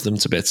absolutely love them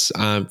to bits.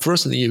 For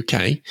us in the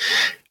UK,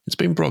 it's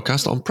been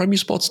broadcast on Premier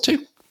Sports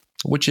 2,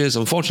 which is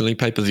unfortunately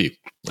pay-per-view.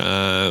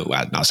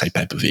 I say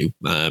pay-per-view,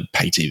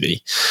 pay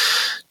TV.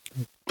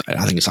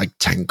 I think it's like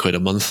 10 quid a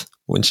month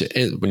when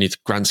you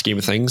grand scheme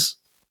of things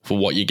for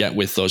what you get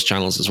with those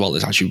channels as well.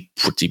 It's actually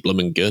pretty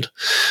blooming good.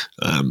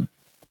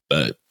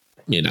 But,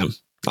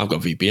 I've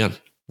got VPN.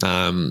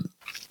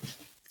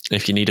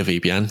 If you need a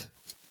VPN,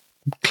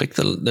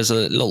 there's a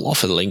little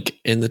offer link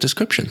in the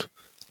description.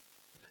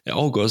 It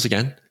all goes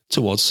again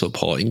towards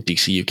supporting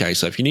DC UK.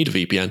 So if you need a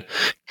VPN,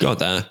 go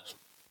there,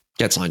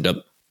 get signed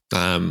up,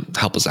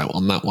 help us out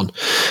on that one.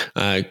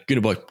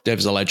 Good boy,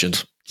 Dave's a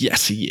legend.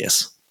 Yes, he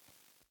is.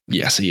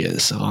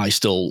 I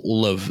still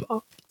love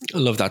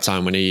that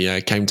time when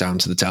he came down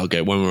to the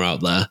tailgate when we were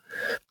out there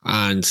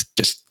and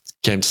just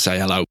came to say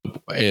hello.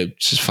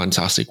 It's just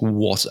fantastic.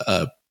 What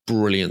a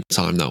brilliant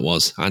time that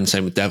was. And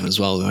same with Devon as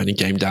well when he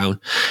came down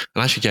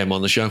and actually came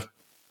on the show.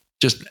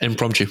 Just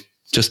impromptu.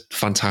 Just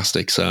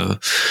fantastic. So,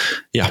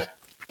 yeah.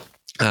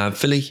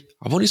 Philly,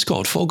 I've only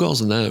scored 4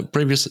 goals in their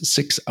previous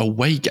 6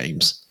 away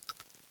games.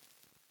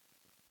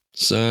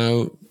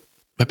 So,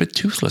 a bit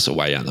toothless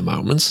away at the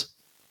moment.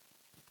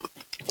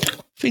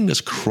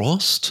 Fingers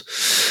crossed.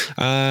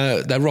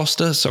 Their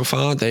roster so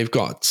far, they've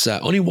got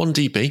only one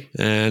DP,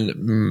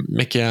 and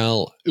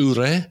Mikael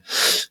Ure,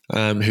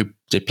 who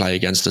did play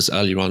against us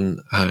earlier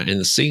on in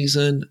the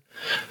season.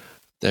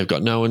 They've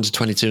got no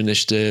under-22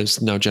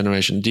 initiatives, no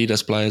Generation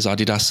Adidas players.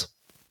 Adidas.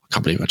 I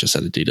can't believe I just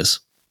said Adidas.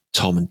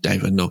 Tom and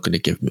Dave are not going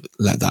to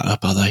let that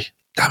up, are they?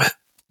 Damn it.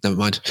 Never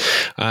mind.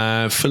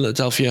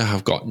 Philadelphia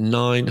have got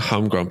 9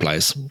 homegrown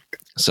players.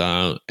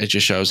 So it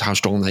just shows how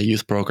strong their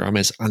youth program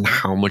is and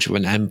how much of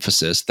an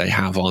emphasis they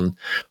have on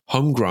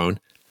homegrown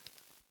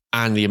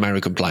and the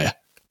American player,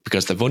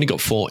 because they've only got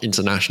 4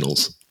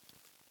 internationals.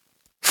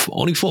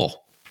 Only 4.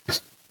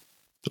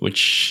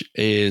 Which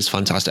is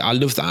fantastic. I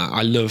love that.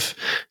 I love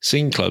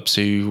seeing clubs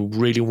who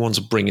really want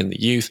to bring in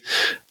the youth,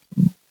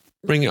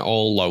 bring it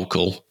all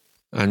local,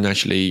 and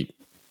actually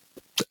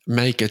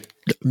make a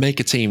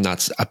team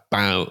that's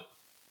about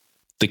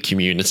the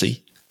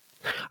community.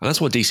 And that's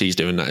what DC is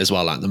doing as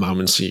well at the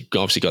moment. So you've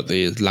obviously got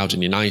the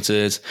Loudoun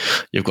United,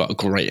 you've got a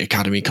great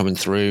academy coming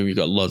through, you've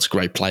got loads of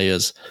great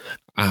players.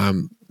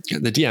 The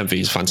DMV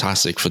is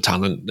fantastic for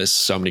talent. There's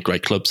so many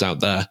great clubs out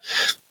there.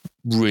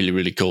 Really,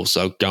 really cool.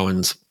 So go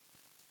and...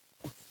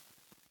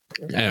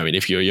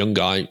 if you're a young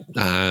guy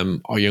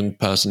or a young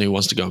person who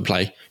wants to go and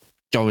play,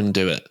 go and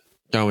do it.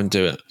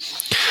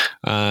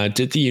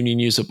 Did the Union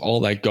use up all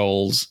their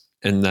goals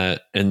in their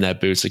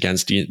boots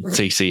against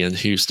TC and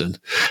Houston?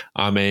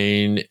 I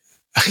mean,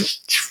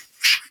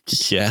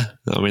 yeah.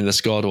 I mean, they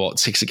scored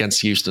 6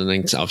 against Houston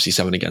and obviously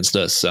 7 against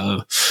us.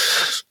 So,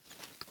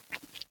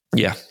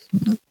 yeah.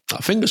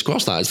 Fingers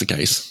crossed that is the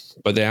case.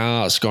 But they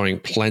are scoring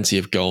plenty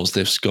of goals.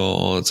 They've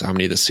scored how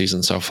many this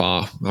season so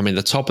far? I mean,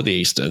 the top of the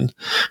Eastern,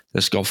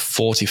 they've scored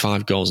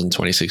 45 goals in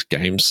 26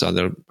 games. So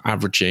they're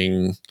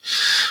averaging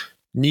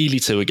nearly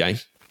 2 a game.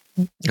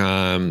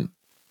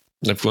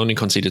 They've only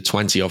conceded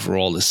 20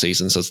 overall this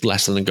season, so it's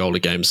less than a goal a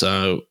game.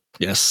 So,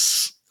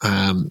 yes,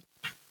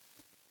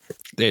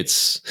 they've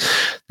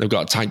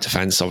got a tight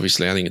defense,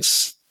 obviously. I think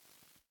it's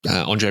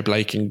Andre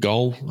Blake in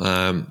goal.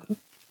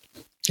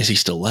 Is he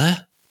still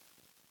there?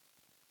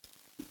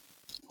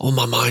 Oh,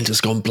 my mind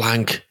has gone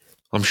blank.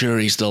 I'm sure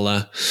he's still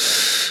there.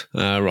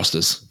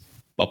 Rosters.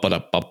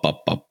 Philly.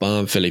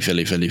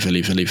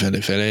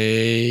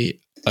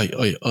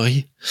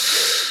 Oi.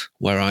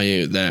 Where are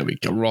you? There we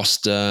go.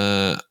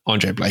 Roster.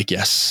 Andre Blake,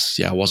 yes.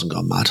 Yeah, I wasn't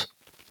gone mad.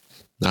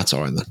 That's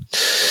all right then.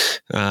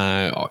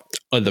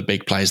 Other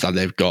big players that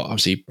they've got,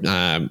 obviously,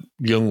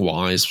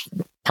 young-wise,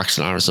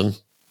 Paxton Harrison,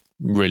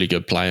 really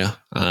good player.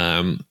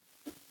 I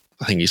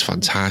think he's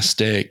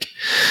fantastic.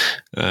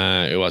 Who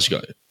else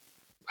you got?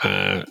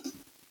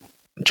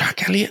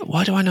 Jack Elliott.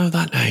 Why do I know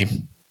that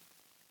name?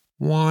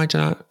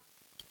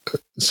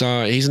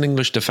 So he's an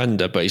English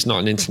defender, but he's not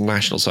an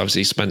international. So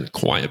obviously he spent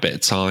quite a bit of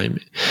time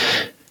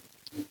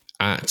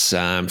at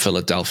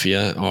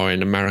Philadelphia, or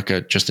in America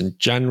just in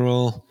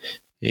general.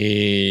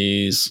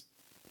 He's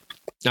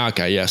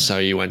okay, yeah. So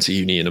he went to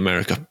uni in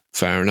America.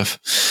 Fair enough.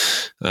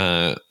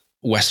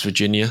 West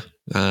Virginia.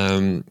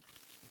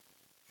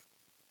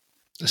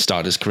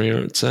 Started his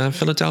career at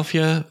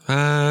Philadelphia,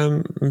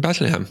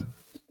 Bethlehem.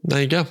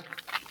 There you go.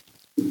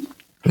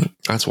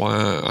 That's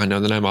why I know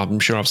the name. I'm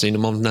sure I've seen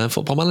him on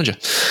Football Manager.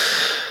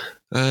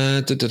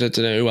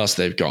 Who else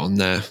they've got on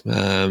there?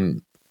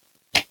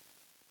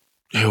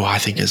 Who I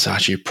think is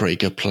actually a pretty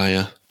good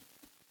player.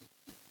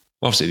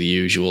 Obviously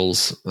the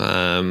usuals.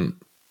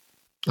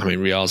 I mean,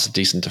 Real's a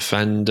decent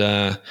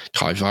defender.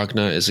 Kai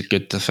Wagner is a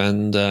good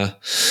defender.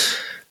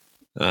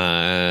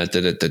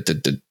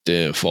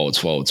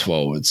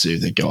 Forwards. Who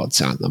they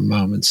got at the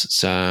moment?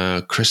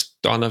 So Chris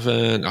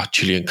Donovan,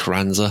 Julian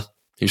Carranza,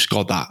 who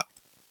scored that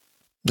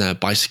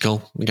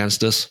bicycle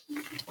against us.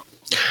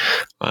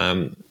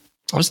 I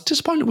was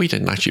disappointed we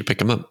didn't actually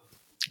pick him up,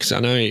 because I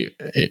know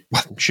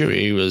I'm sure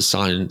he was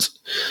signed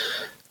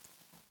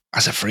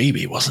as a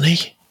freebie, wasn't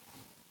he?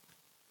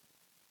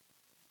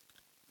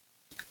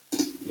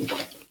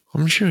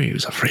 I'm sure he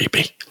was a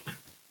freebie.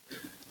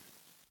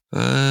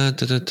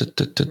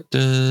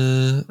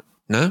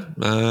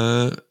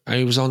 No,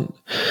 he was on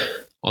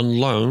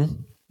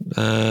loan,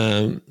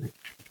 and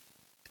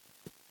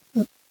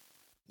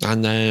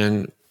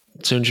then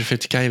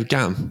 250k of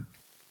GAM.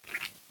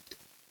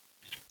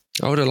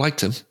 I would have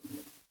liked him.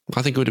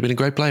 I think it would have been a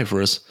great player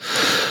for us.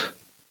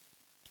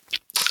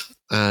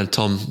 And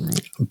Tom,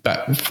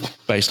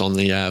 based on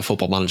the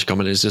Football Manager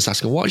comment, is just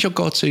asking, what is your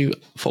go-to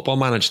Football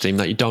Manager team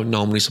that you don't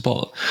normally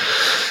support?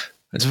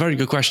 It's a very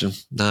good question.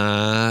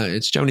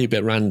 It's generally a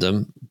bit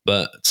random,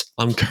 but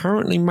I'm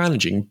currently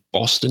managing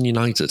Boston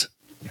United.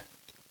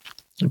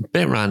 A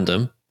bit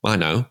random, I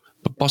know,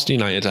 but Boston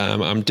United,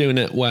 I'm doing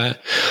it where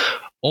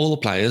all the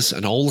players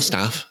and all the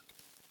staff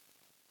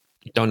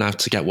don't have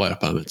to get work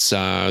permits.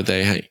 So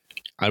they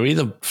are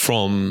either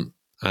from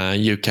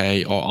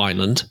UK or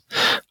Ireland,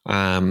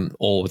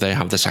 or they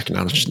have the second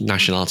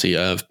nationality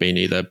of being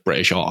either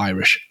British or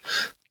Irish.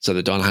 So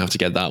they don't have to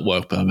get that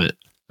work permit.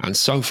 And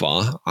so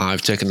far,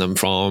 I've taken them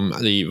from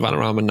the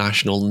Vanarama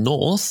National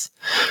North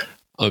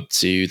up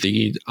to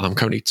I'm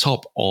currently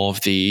top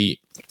of the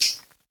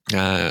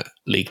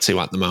League 2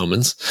 at the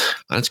moment.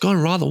 And it's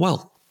going rather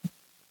well.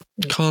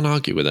 Can't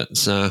argue with it.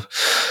 So,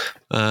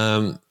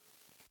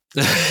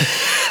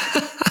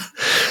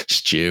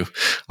 Stu,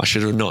 I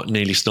should have not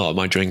nearly snorted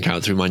my drink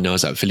out through my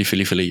nose at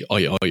Philly,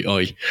 oi, oi,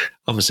 oi.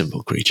 I'm a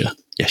simple creature.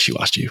 Yes, you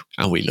are, Stu,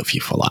 and we love you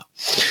for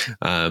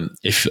that.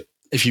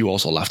 If you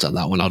also laughed at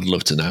that one, I'd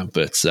love to know,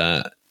 but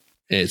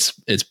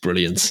it's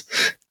brilliant.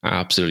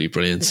 Absolutely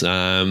brilliant.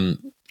 And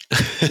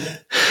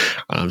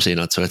I'm seeing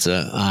on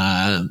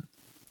Twitter,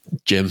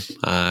 Jim,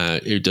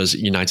 who does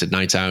United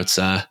Night Out,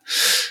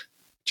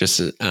 just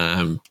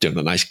doing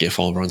a nice gif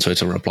over on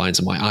Twitter, replying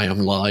to my I am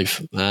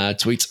live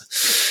tweet.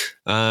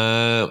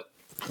 I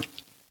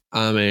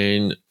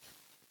mean,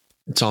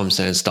 Tom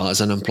saying start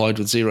as unemployed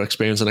with zero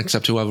experience and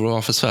accept whoever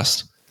offers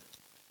first.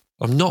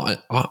 I'm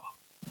not.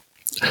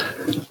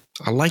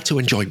 I like to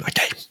enjoy my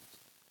game,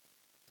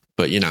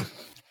 but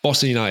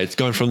Boston United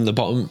going from the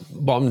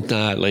bottom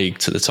league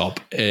to the top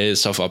is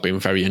so far been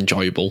very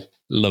enjoyable.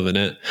 Loving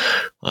it.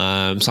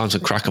 Some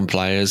cracking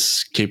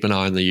players. Keep an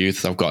eye on the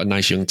youth. I've got a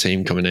nice young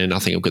team coming in. I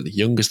think I've got the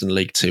youngest in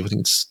League 2. I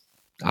think it's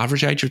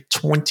average age of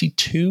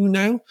 22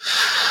 now.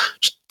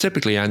 Which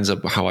typically ends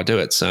up how I do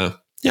it. So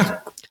yeah.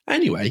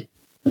 Anyway,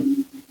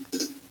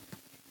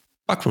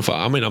 back from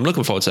I'm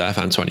looking forward to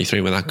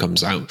FM23 when that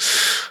comes out.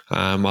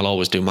 I'll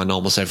always do my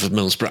normal save with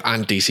Middlesbrough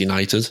and DC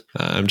United,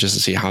 just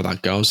to see how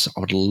that goes.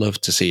 I would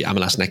love to see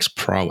MLS Next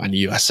Pro and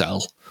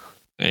USL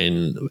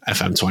in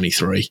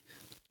FM23.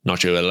 Not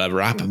sure it'll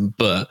ever happen,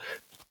 but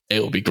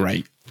it will be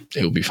great.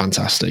 It will be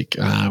fantastic,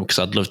 because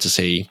I'd love to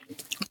see,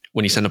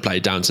 when you send a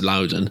player down to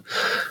Loudoun,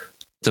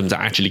 them to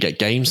actually get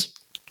games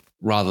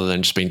rather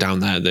than just being down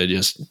there. They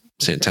just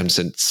sit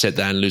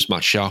there and lose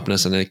match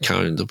sharpness, and it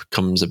kind of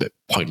becomes a bit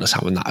pointless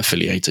having that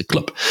affiliated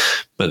club.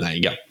 But there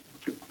you go.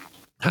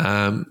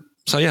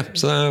 So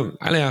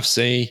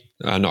LAFC,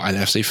 not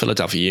LAFC,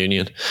 Philadelphia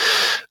Union.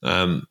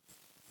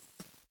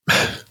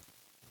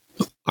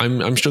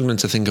 I'm struggling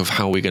to think of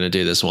how we're going to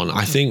do this one.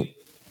 I think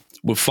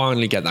we'll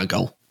finally get that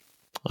goal.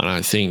 And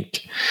I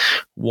think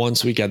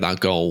once we get that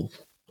goal,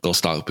 they'll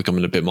start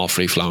becoming a bit more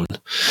free-flowing.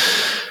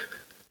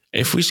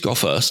 If we score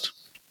first,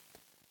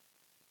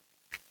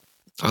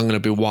 I'm going to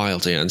be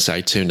wild here and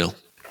say 2-0.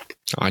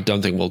 I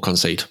don't think we'll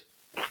concede.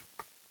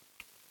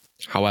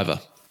 However,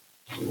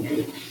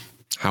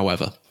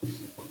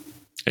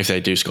 if they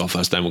do score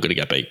first, then we're going to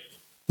get beat.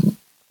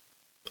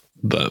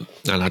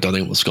 And I don't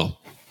think we'll score.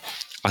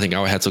 I think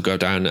our heads will go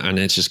down, and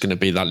it's just going to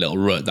be that little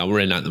rut that we're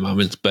in at the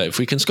moment. But if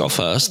we can score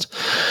first,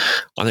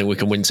 I think we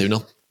can win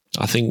 2-0.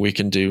 I think we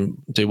can do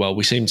well.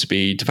 We seem to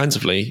be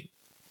defensively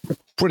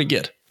pretty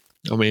good.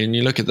 I mean,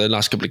 you look at the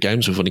last couple of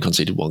games, we've only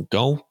conceded 1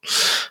 goal.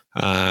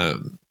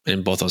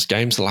 In both those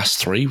games, the last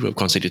 3, we've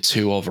conceded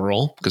 2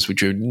 overall because we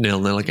drew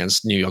 0-0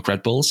 against New York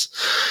Red Bulls.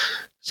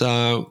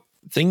 So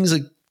things are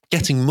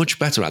getting much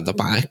better at the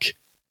back,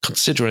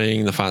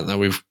 considering the fact that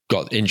we've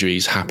got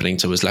injuries happening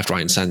to us left,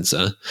 right, and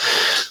centre.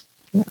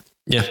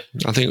 Yeah,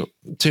 I think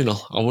 2-0.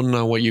 I want to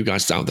know what you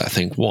guys out there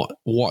think. What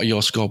are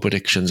your score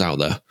predictions out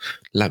there?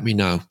 Let me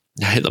know.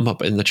 Hit them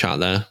up in the chat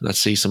there. Let's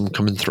see some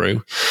coming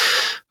through.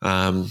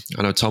 I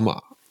know Tom,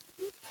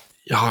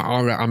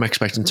 I'm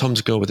expecting Tom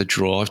to go with a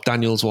draw. If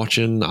Daniel's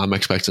watching, I'm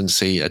expecting to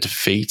see a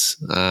defeat.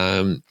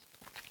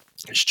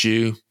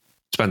 Stu,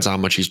 depends how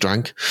much he's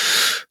drank.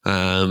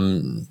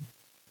 Be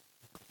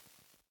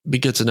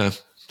good to know.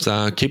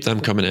 So keep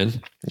them coming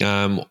in.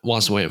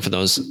 Whilst waiting for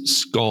those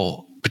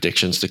score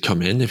predictions to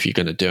come in, if you're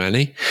going to do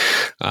any,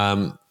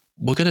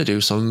 we're going to do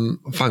some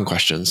fan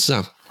questions.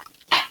 So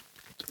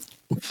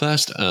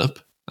first up,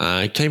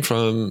 it came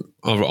from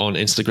over on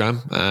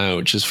Instagram,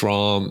 which is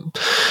from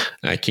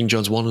King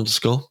Jones 1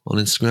 _ on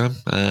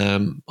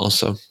Instagram.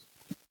 Also,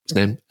 his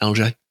name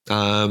LJ.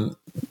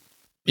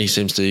 He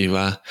seems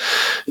to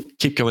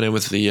keep coming in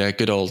with the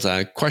good old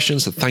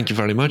questions. So thank you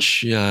very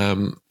much.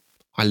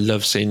 I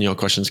love seeing your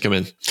questions come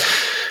in.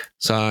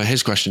 So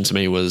his question to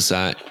me was,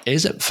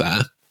 is it fair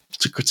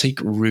to critique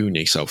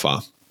Rooney so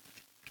far?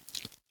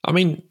 I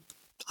mean,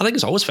 I think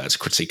it's always fair to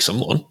critique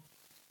someone,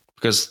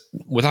 because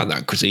without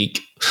that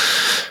critique,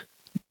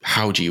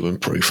 how do you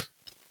improve?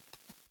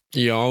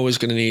 You're always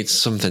going to need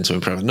something to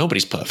improve.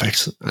 Nobody's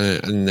perfect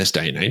in this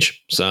day and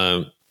age.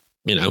 So,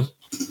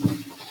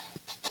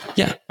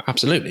 yeah,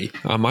 absolutely.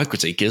 My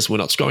critique is we're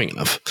not scoring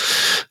enough.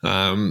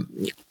 Part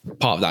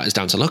of that is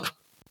down to luck.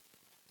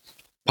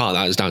 Part of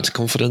that is down to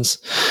confidence.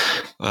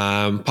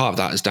 Part of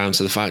that is down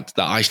to the fact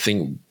that I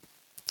think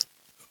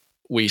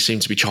we seem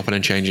to be chopping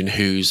and changing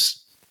who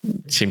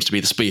seems to be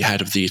the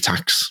spearhead of the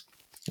attacks.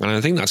 And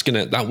I think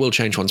that will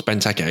change once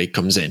Benteke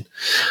comes in,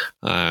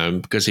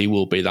 because he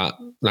will be that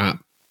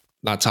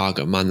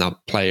target man,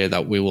 that player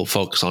that we will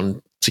focus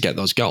on to get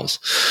those goals.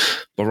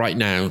 But right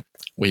now,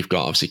 we've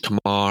got obviously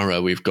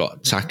Kamara, we've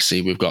got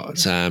Taxi, we've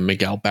got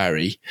Miguel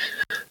Berry,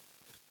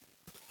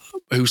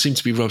 who seem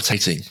to be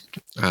rotating.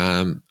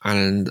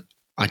 And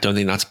I don't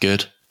think that's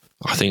good.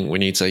 I think we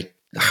need to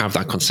have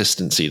that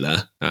consistency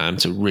there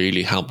to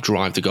really help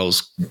drive the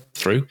goals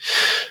through.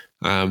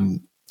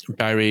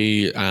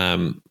 Berry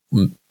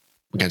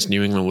against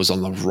New England was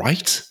on the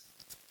right,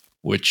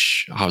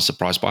 which I was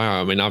surprised by.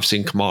 I mean, I've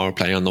seen Kamara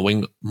play on the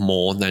wing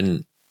more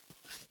than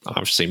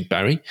I've seen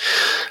Berry.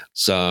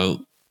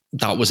 So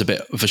that was a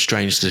bit of a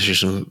strange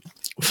decision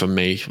for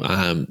me.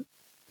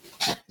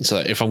 So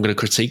if I'm going to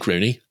critique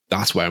Rooney,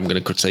 that's where I'm going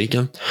to critique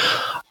him.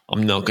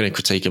 I'm not going to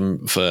critique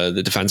him for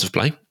the defensive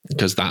play,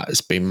 because that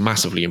has been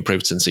massively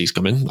improved since he's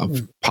come in,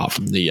 apart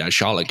from the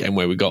Charlotte game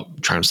where we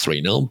got trounced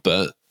 3-0,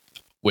 but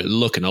we're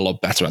looking a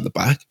lot better at the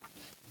back.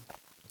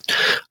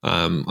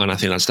 And I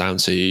think that's down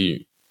to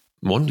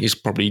one, he's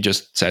probably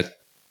just said,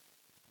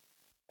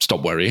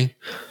 stop worrying.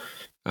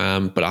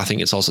 But I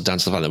think it's also down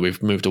to the fact that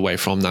we've moved away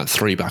from that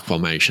 3-back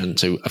formation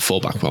to a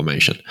 4-back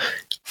formation.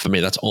 For me,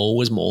 that's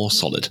always more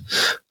solid.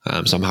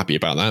 So I'm happy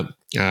about that.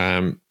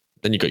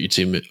 Then you've got your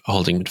two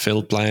holding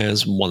midfield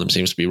players. One of them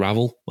seems to be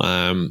Ravel.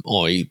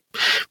 More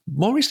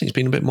recently, it's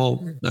been a bit more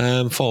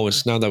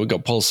forwards now that we've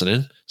got Paulson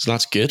in. So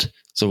that's good.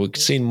 So we're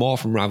seeing more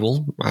from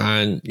Ravel.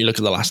 And you look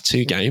at the last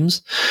 2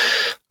 games,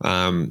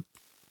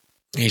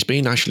 he's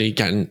been actually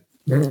getting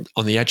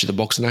on the edge of the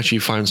box and actually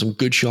found some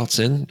good shots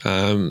in.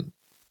 I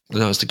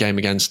noticed the game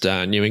against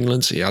New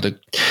England. So he had a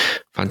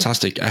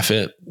fantastic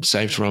effort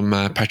saved from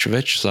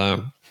Petrovic.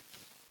 So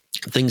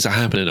things are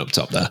happening up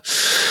top there.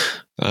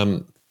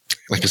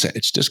 Like I said,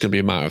 it's just going to be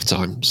a matter of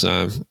time.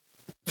 So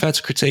fair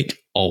to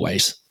critique,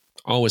 always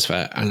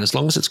fair. And as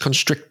long as it's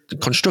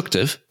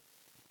constructive,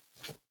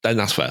 then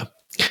that's fair.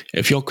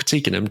 If you're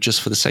critiquing him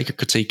just for the sake of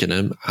critiquing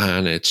him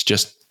and it's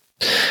just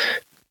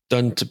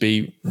done to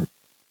be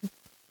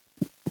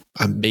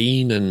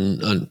mean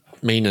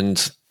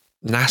and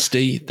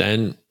nasty,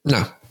 then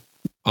no,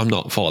 I'm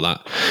not for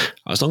that.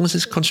 As long as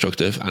it's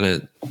constructive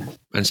and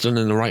it's done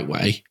in the right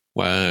way,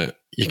 where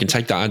you can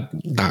take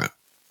that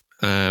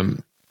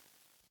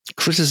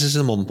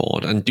criticism on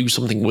board and do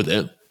something with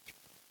it,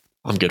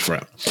 I'm good for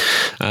it.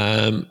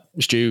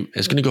 Stu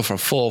is going to go for a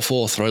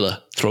 4-4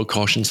 thriller, throw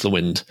caution to the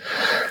wind.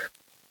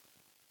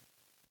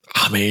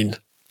 I mean,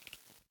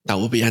 that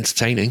will be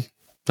entertaining.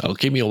 That'll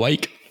keep me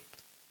awake.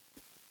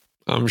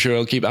 I'm sure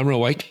it'll keep Emma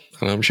awake,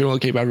 and I'm sure it'll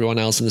keep everyone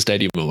else in the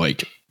stadium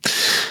awake.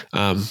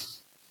 I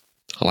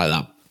like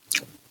that.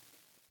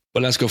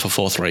 But let's go for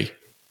 4-3.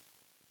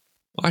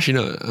 Actually,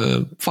 no,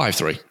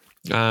 5-3.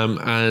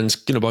 And,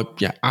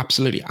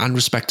 absolutely. And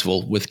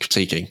respectful with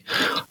critiquing.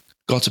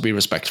 Got to be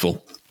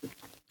respectful.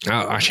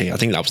 Actually, I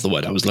think that was the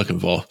word I was looking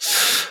for.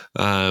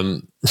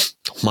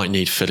 Might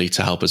need Philly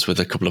to help us with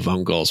a couple of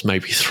own goals,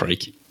 maybe 3.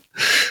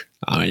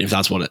 I mean, if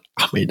that's what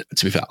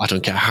to be fair, I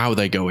don't care how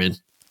they go in.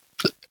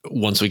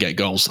 Once we get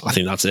goals, I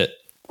think that's it.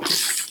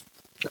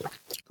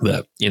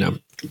 But,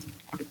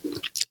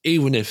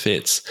 even if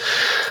it's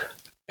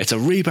a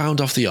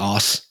rebound off the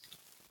arse,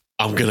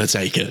 I'm going to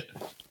take it.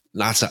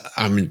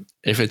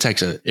 If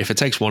it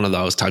takes one of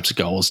those types of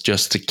goals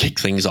just to kick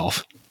things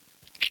off,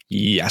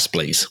 yes,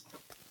 please.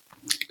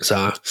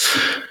 So,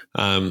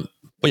 but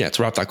yeah,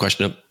 to wrap that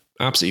question up,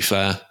 absolutely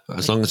fair.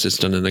 As long as it's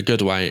done in a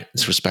good way,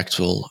 it's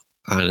respectful,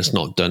 and it's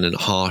not done in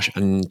harsh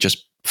and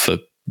just for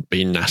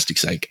being nasty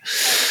sake.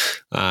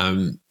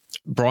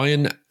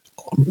 Brian,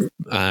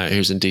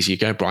 who's in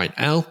DC UK, Brian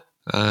L.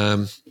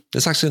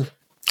 This asking,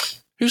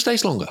 who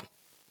stays longer,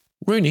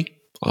 Rooney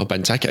or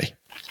Benteke?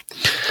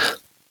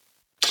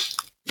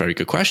 Very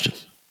good question.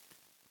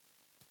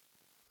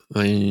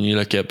 I mean, you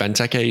look at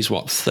Benteke, he's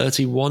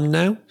 31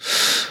 now?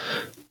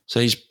 So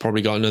he's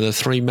probably got another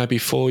 3, maybe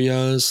 4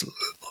 years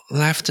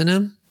left in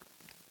him.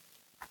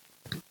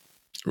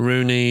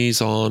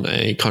 Rooney's on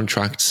a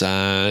contract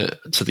to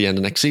the end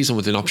of next season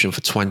with an option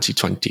for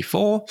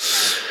 2024.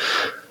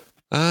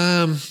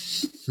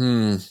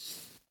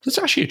 It's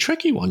actually a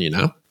tricky one, you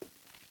know.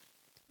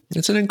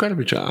 It's an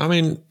incredibly tricky. I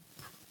mean,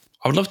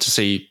 I would love to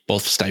see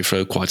both stay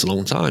for quite a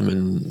long time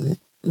and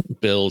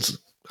build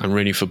an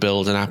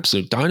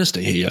absolute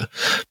dynasty here.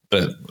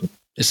 But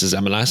this is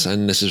MLS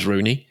and this is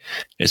Rooney.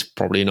 It's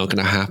probably not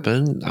going to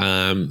happen.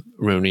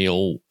 Rooney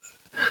will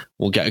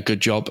get a good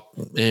job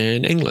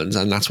in England,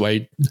 and that's where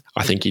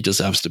I think he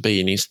deserves to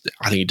be. And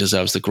I think he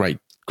deserves the great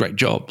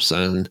jobs.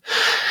 And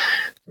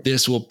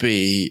this will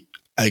be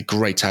a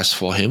great test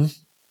for him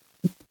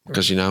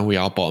because, you know, we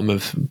are bottom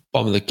of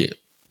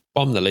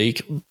the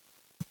league.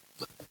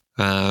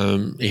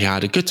 He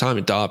had a good time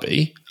at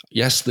Derby.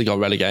 Yes, they got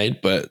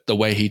relegated, but the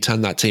way he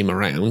turned that team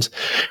around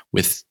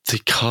with the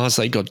cards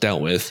they got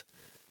dealt with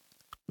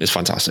is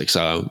fantastic.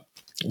 So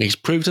he's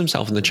proved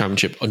himself in the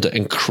Championship under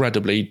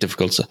incredibly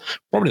difficult,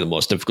 probably the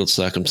most difficult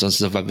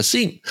circumstances I've ever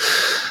seen.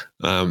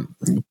 But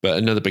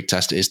another big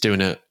test is doing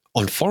it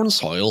on foreign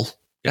soil.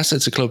 Yes,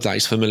 it's a club that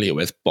he's familiar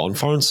with, but on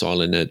foreign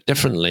soil in a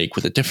different league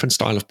with a different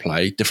style of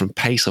play, different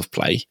pace of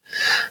play.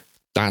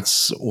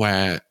 That's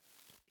where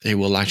he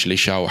will actually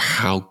show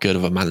how good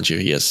of a manager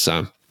he is.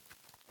 So,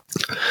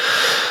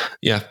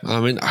 yeah, I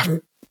mean,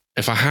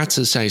 if I had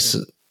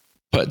to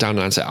put it down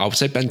and answer, I would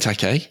say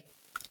Benteke.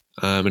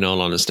 In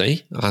all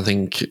honesty, I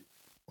think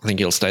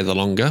he'll stay the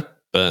longer,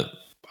 but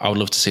I would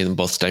love to see them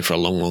both stay for a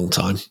long, long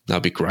time.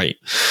 That'd be great.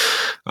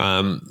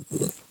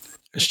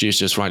 Stu's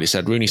just rightly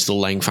said, Rooney's still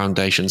laying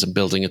foundations and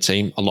building a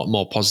team. A lot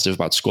more positive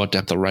about squad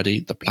depth already.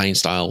 The playing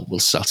style will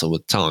settle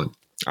with time.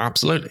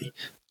 Absolutely,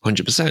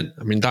 100%.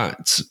 I mean, that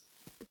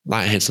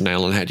hits the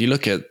nail on the head. You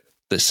look at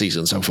this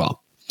season so far.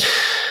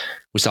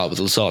 We start with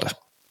Lasada,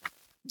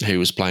 who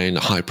was playing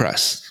high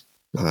press.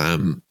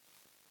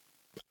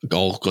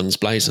 All guns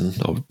blazing,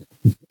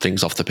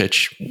 things off the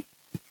pitch,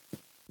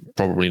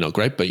 probably not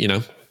great, but, you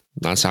know,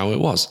 that's how it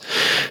was.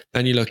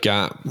 Then you look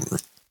at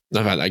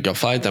the fact they got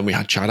fired. Then we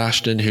had Chad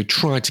Ashton, who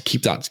tried to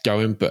keep that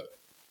going, but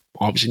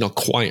obviously not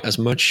quite as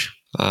much.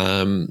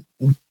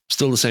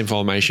 Still the same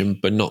formation,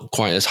 but not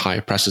quite as high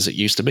a press as it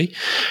used to be.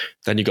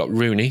 Then you got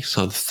Rooney,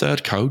 so the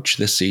third coach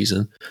this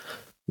season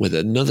with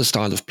another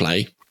style of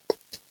play.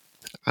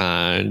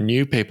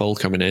 New people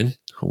coming in.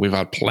 We've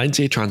had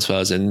plenty of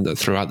transfers in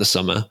throughout the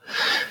summer.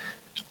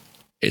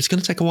 It's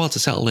going to take a while to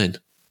settle in.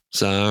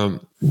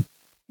 So,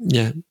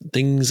 yeah,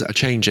 things are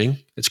changing.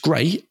 It's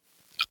great.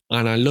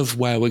 And I love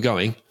where we're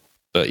going.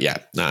 But yeah,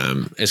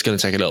 it's going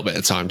to take a little bit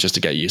of time just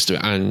to get used to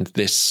it. And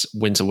this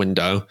winter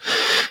window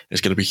is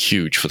going to be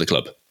huge for the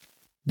club.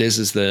 This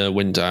is the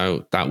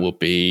window that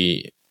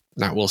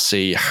will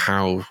see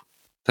how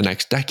the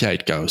next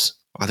decade goes.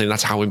 I think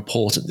that's how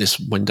important this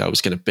window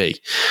is going to be.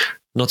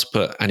 Not to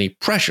put any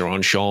pressure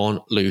on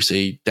Sean,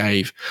 Lucy,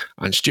 Dave,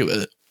 and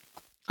Stuart,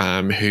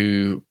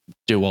 who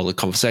do all the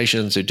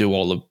conversations, who do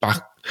all the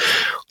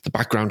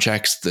background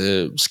checks,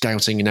 the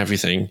scouting and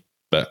everything.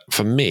 But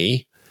for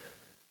me,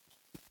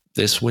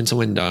 this winter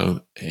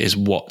window is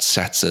what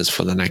sets us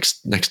for the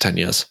next 10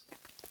 years.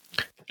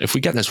 If we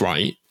get this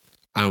right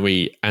and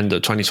we end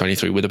up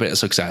 2023 with a bit of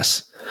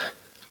success,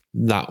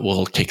 that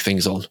will kick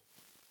things on.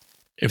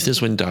 If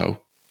this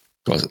window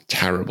goes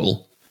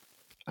terrible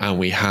and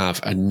we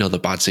have another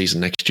bad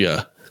season next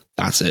year,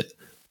 that's it.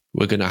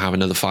 We're going to have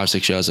another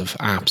 5-6 years of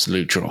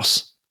absolute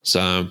dross.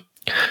 So,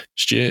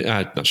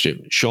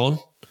 Sean,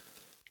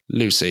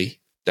 Lucy,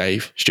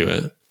 Dave,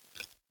 Stuart,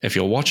 if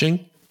you're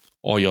watching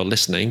or you're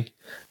listening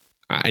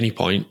at any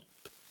point,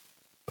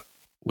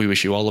 we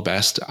wish you all the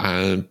best.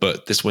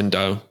 But this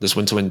winter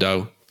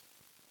window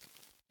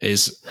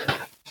is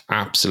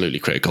absolutely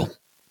critical.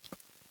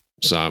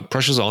 So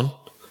pressure's on,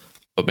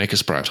 but make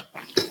us proud.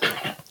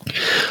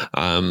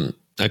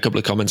 A couple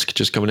of comments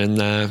just coming in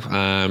there.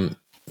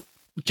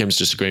 Kim's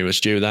just agreeing with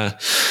Stu there.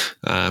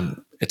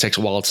 It takes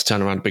a while to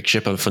turn around a big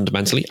ship, and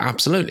fundamentally,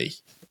 absolutely.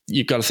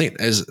 You've got to think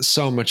there's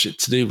so much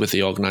to do with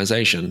the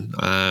organisation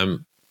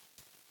from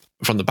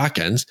the back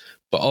end,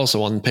 but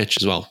also on the pitch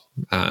as well.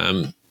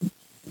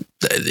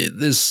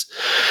 There's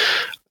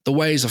the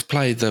ways of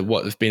play that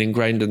what have been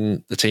ingrained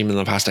in the team in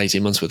the past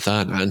 18 months with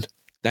Ferdinand.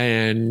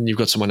 Then you've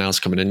got someone else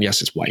coming in.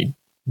 Yes, it's Wayne.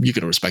 You're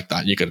going to respect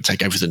that. You're going to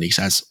take everything he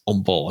says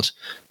on board.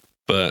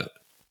 But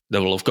they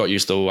will have got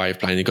used to the way of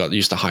playing. They got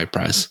used to high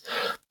press.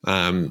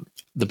 The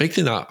big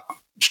thing that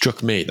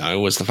struck me,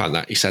 though, was the fact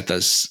that he said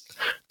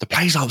the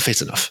players aren't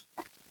fit enough.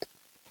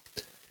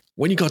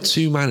 when you got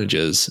two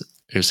managers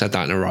who said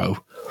that in a row,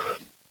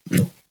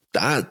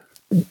 that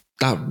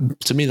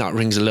to me, that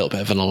rings a little bit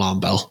of an alarm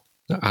bell.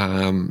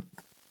 That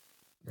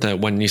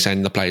when you're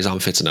saying the players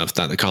aren't fit enough,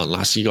 that they can't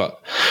last. You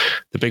got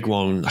the big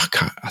one,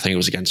 I think it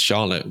was against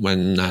Charlotte,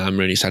 when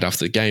Rooney said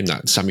after the game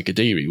that Sami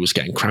Khedira was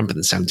getting cramp in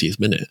the 70th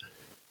minute.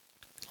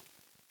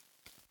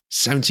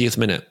 70th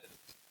minute.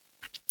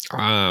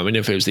 And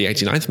if it was the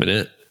 89th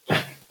minute,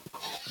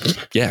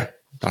 yeah,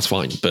 that's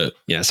fine. But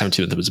yeah,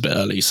 70th was a bit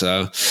early.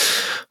 So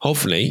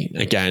hopefully,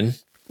 again,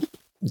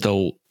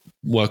 they'll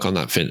work on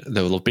that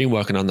they'll have been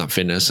working on that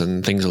fitness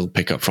and things will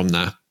pick up from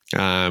there.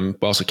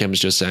 But also Kim's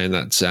just saying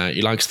that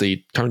he likes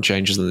the current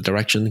changes in the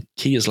direction.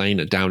 Key is laying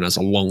it down as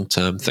a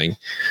long-term thing.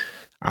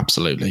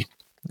 Absolutely.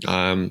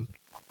 The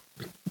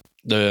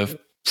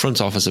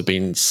front office have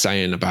been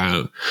saying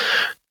about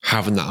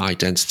having that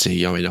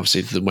identity. I mean,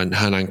 obviously when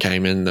Hernan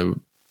came in,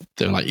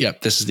 they were like,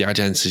 yep, this is the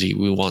identity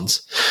we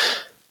want.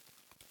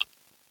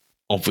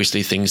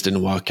 Obviously things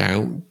didn't work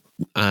out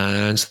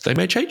and they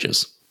made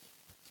changes.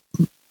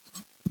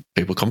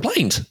 People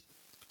complained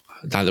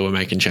that they were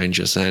making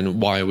changes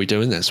and why are we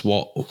doing this?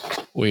 What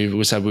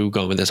we said we were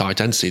going with this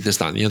identity, this,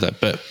 that, and the other,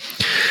 but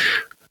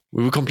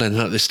we were complaining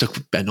that they stuck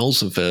with Ben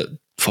Olsen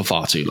for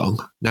far too long.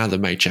 Now they've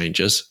made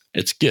changes.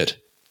 It's good.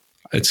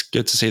 It's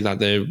good to see that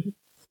they're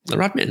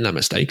admitting their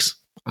mistakes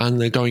and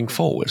they're going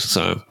forward.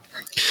 So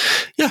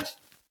yeah,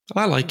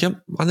 I like it.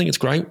 I think it's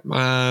great.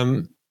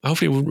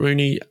 Hopefully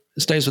Rooney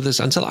stays with us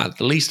until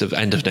at least the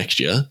end of next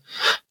year,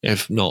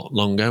 if not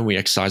longer. We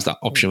exercise that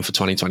option for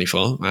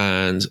 2024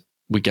 and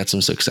we get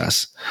some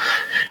success.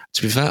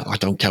 To be fair, I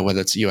don't care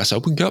whether it's the US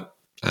Open Cup.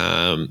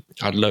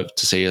 I'd love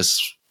to see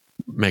us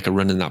make a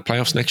run in that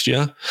playoffs next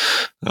year.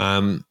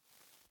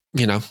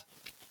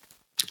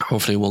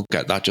 Hopefully we'll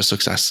get that just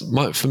success.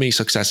 For me,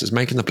 success is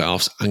making the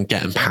playoffs and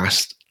getting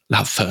past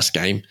that first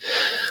game.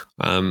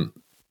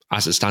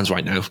 As it stands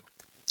right now,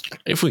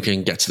 if we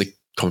can get to the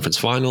conference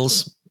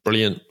finals,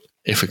 brilliant.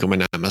 If we can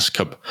win MS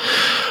Cup,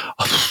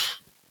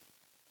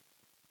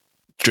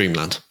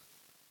 dreamland.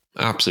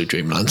 Absolute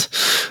dreamland.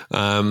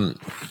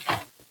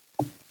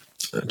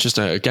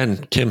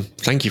 Again, Kim,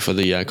 thank you for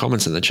the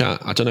comments in the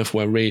chat. I don't know if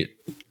we're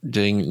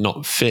reading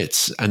not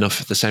fit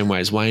enough the same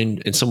way as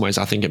Wayne. In some ways,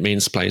 I think it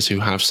means players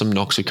who have some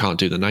knocks who can't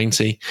do the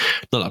 90.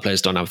 Not that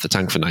players don't have the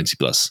tank for 90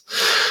 plus.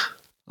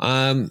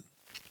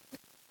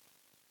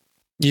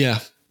 Yeah,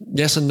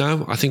 yes and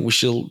no. I think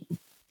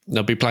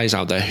there'll be players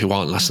out there who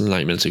aren't lasting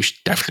 90 minutes who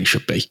definitely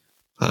should be.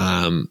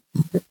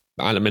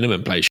 At a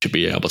minimum, players should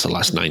be able to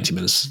last 90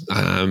 minutes.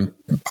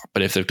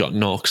 But if they've got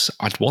knocks,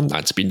 I'd want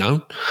that to be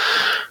known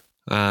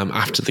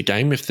after the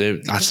game, if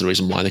that's the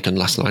reason why they can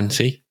last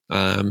 90.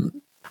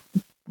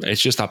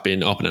 It's just that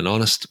being open and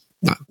honest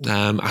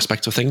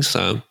aspect of things.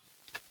 So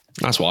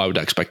that's what I would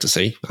expect to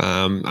see.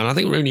 And I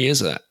think Rooney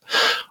is an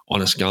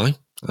honest guy.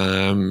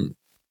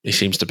 He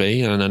seems to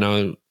be. And I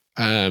know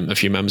a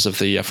few members of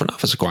the front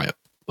office are quite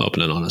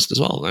open and honest as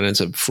well. And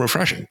it's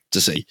refreshing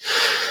to see.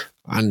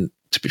 And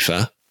to be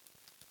fair,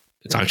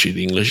 it's actually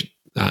the English,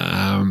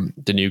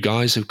 the new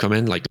guys who've come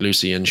in, like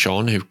Lucy and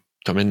Sean, who've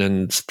come in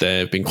and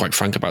they've been quite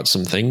frank about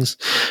some things.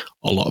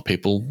 A lot of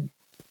people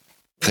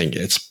think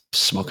it's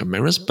smoke and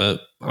mirrors,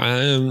 but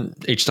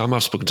each time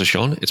I've spoken to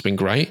Sean, it's been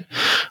great.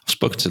 I've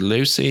spoken to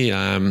Lucy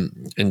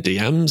in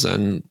DMs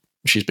and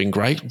she's been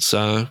great.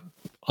 So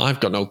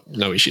I've got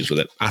no issues with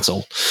it at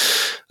all.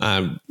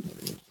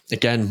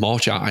 Again, more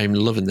chat. I'm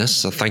loving this.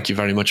 So thank you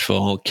very much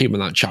for keeping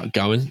that chat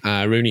going.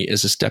 Rooney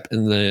is a step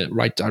in the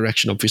right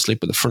direction, obviously,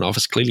 but the front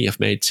office clearly have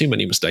made too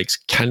many mistakes.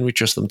 Can we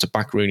trust them to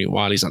back Rooney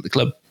while he's at the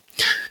club?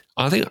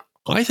 I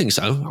think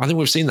so. I think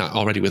we've seen that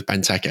already with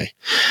Benteke.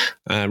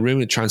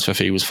 Rumored transfer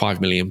fee was £5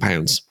 million,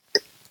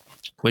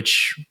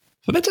 which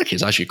for Benteke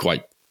is actually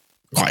quite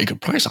a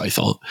good price, I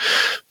thought.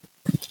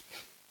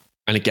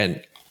 And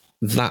again,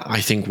 that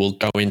I think will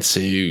go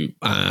into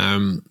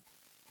the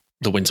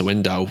winter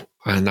window,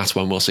 and that's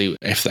when we'll see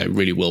if they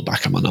really will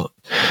back him or not.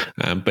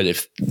 But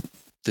if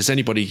there's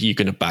anybody you're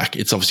going to back,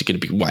 it's obviously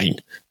going to be Wayne.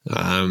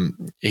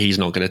 He's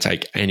not going to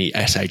take any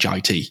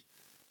SHIT.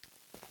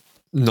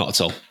 Not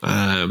at all.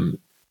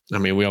 I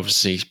mean, we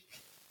obviously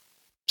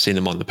seen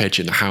him on the pitch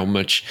and how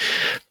much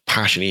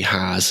passion he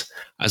has.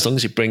 As long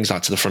as he brings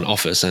that to the front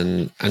office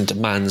and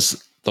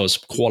demands those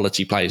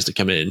quality players to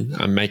come in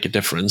and make a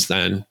difference,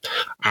 then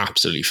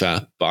absolutely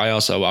fair. But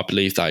I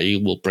believe that he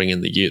will bring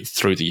in the youth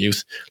through the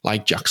youth,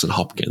 like Jackson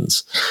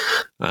Hopkins,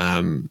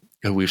 who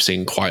we've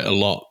seen quite a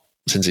lot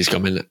since he's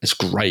come in. It's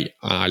great.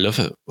 I love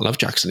it. I love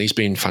Jackson. He's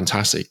been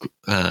fantastic.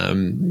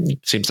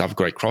 Seems to have a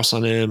great cross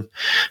on him,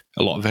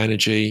 a lot of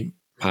energy.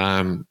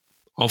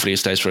 Hopefully he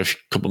stays for a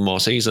couple more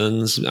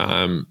seasons.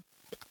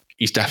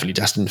 He's definitely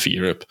destined for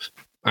Europe.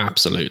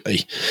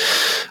 Absolutely.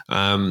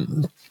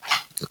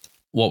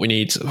 What we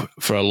need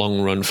for a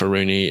long run for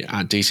Rooney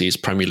at DC is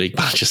Premier League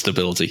badge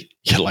stability.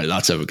 You're like,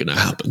 that's ever going to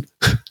happen.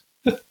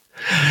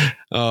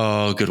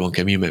 Oh, good one,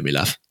 Kim. You made me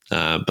laugh.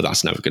 But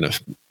that's never going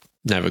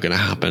to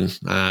happen.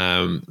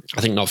 I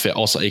think not fit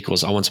also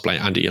equals I want to play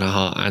Andy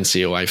Inahart and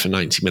COA for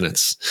 90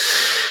 minutes.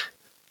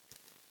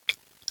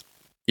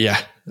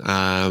 yeah.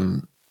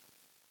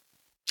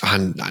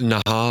 And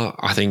Nahar,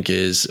 I think,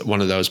 is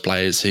one of those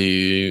players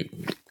who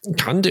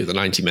can do the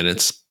 90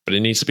 minutes, but it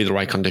needs to be the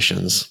right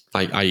conditions.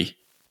 Like,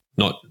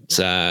 not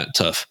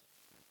tough,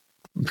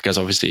 because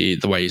obviously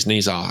the way his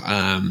knees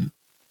are,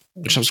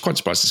 which I was quite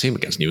surprised to see him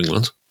against New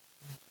England.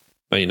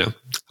 But,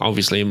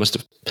 obviously he must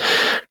have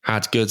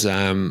had good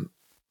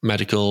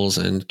medicals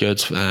and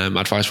good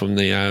advice from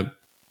the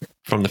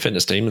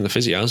fitness team and the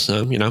physios.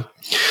 So,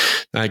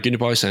 Gunnar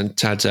Boyce and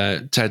Ted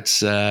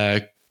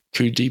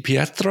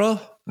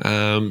Cudipietro.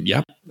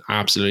 Yeah,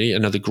 absolutely.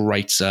 Another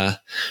great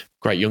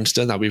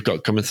youngster that we've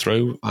got coming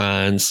through.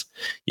 And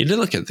you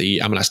look at the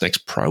MLS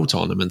Next Pro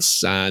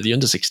tournaments, the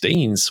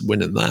under-16s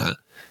winning that.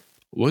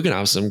 We're going to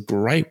have some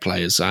great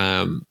players.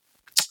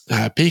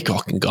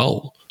 Peacock and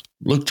goal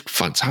looked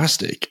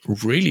fantastic.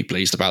 Really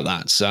pleased about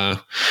that. So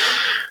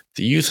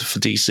the youth for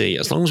DC,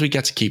 as long as we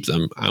get to keep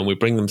them and we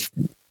bring them,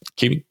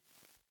 keep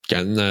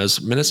getting those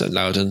minutes at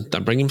Loudoun,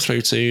 then bring them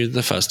through to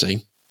the first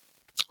team,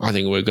 I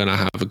think we're going to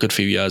have a good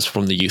few years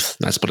from the youth.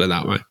 Let's put it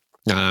that way.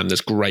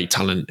 There's great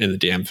talent in the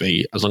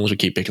DMV as long as we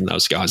keep picking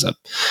those guys up.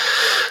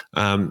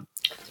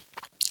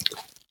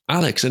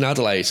 Alex in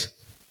Adelaide,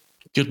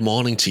 good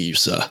morning to you,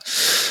 sir.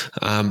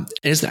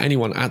 Is there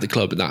anyone at the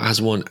club that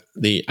has won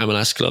the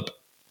MLS Club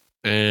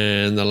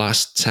in the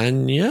last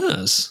 10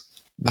 years?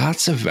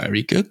 That's a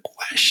very good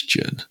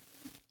question.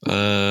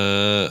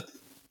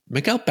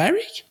 Miguel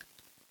Berry?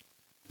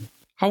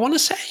 I want to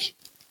say.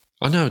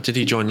 Oh no, did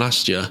he join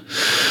last year?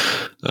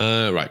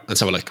 Right,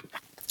 let's have a look.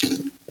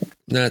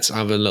 Let's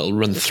have a little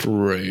run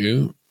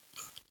through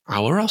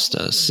our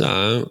roster.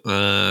 So,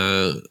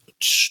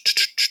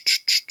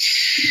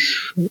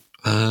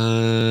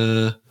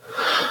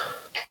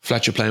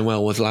 Fletcher playing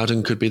well with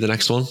Loudoun could be the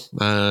next one.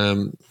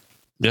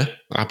 Yeah,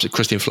 absolutely.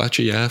 Christian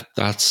Fletcher, yeah,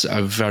 that's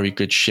a very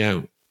good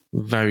shout.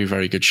 Very,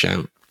 very good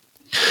shout.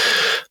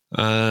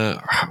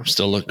 I'm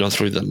still going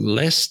through the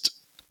list.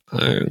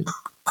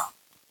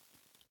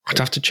 I'd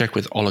have to check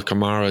with Ola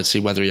Kamara to see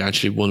whether he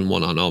actually won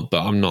one or not,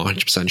 but I'm not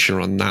 100% sure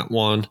on that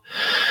one.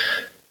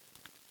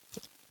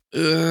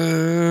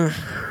 Did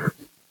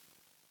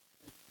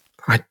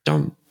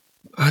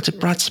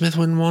Brad Smith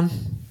win one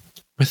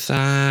with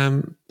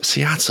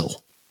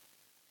Seattle?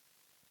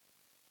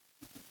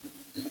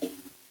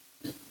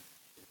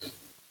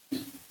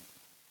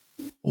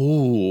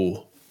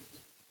 Ooh.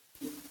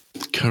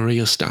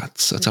 Career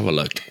stats. Let's have a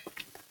look.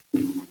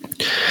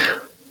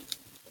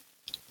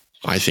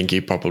 I think he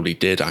probably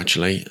did,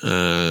 actually.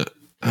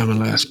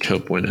 MLS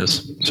Cup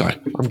winners. Sorry,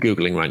 I'm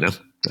Googling right now.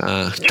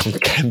 John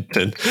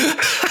Kempton.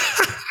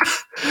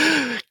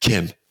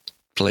 Kim,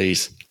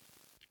 please.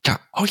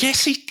 Oh,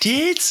 yes, he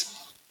did.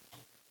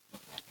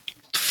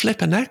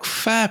 Flippin' heck,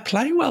 fair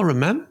play, well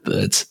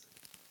remembered.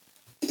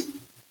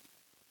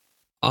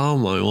 Oh,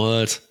 my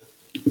word.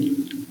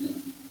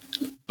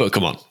 But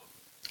come on.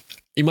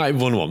 He might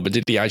have won one, but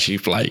did he actually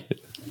play?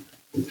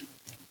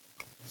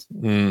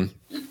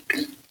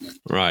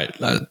 Right,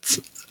 right.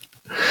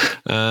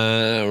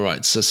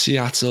 So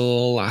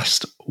Seattle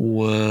last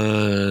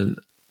won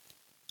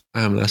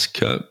MLS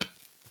Cup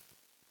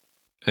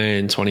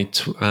in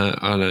 20. I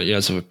don't know,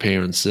 years of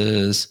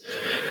appearances.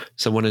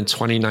 So won in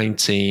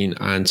 2019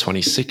 and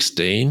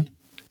 2016.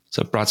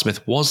 So Brad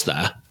Smith was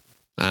there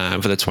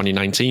for the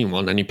 2019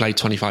 one, and he played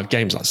 25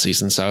 games that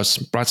season. So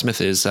Brad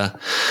Smith is one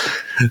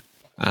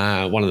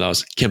of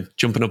those. Kim,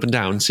 jumping up and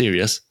down,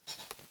 serious.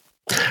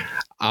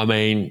 I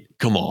mean,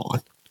 come on.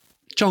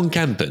 John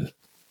Kempton.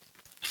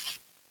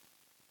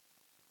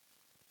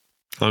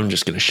 I'm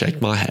just going to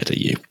shake my head at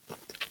you.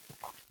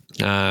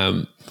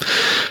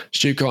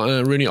 Stu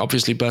Rooney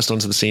obviously burst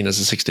onto the scene as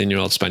a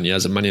 16-year-old, spent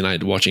years at Man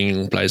United watching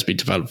young players be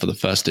developed for the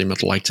first team.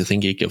 I'd like to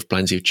think he'd give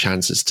plenty of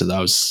chances to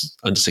those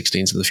under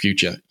 16s in the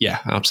future. Yeah,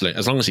 absolutely.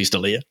 As long as he's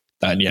still here,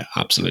 then yeah,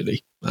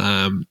 absolutely.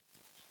 And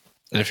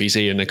if he's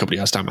here in a couple of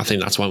years' time, I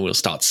think that's when we'll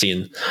start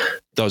seeing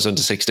those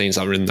under 16s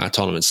that are in that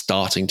tournament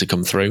starting to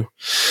come through.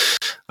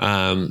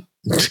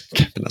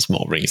 Kevin has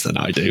more rings than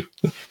I do.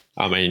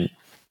 I mean,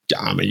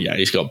 yeah,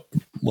 he's got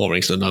more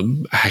rings than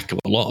a heck of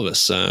a lot of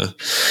us,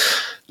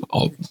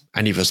 or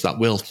any of us that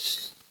will.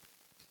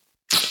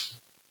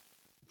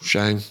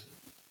 Shame.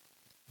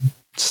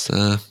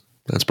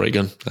 That's pretty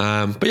good.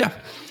 But yeah,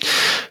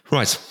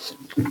 right.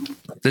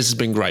 This has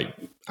been great.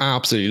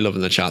 Absolutely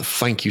loving the chat.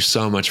 Thank you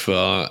so much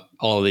for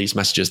all of these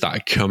messages that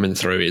are coming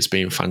through. It's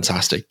been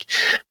fantastic.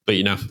 But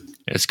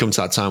it's come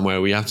to that time where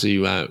we have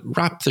to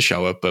wrap the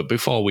show up. But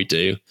before we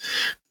do,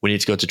 we need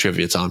to go to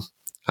trivia time.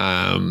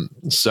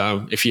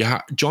 So if you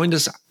joined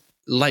us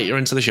later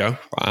into the show,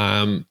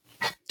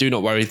 do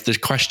not worry. The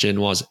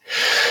question was,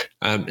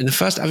 in the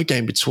first ever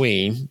game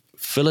between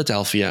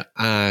Philadelphia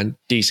and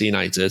DC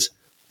United,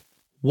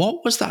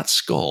 what was that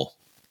score?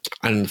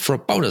 And for a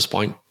bonus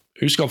point,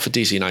 who scored for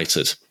DC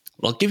United?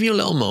 Well, I'll give you a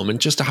little moment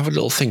just to have a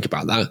little think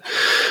about that,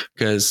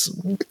 because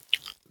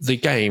the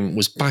game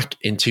was back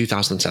in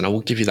 2010. I will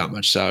give you that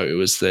much. So it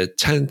was the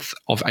 10th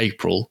of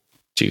April,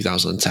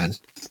 2010. It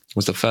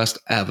was the first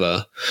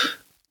ever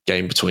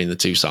game between the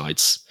two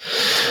sides.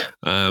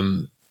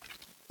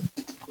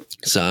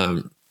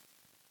 So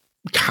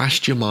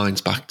cast your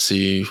minds back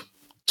to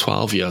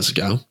 12 years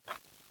ago.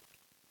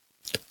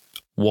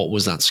 What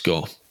was that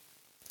score?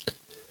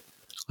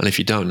 And if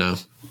you don't know,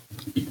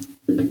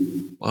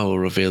 I will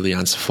reveal the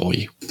answer for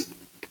you.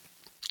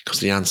 Because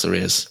the answer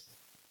is,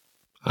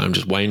 I'm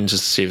just waiting to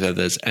see if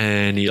there's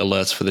any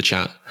alerts for the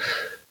chat.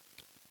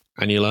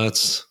 Any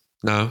alerts?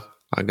 No?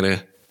 I'm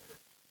gonna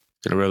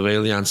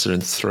reveal the answer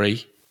in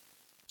 3,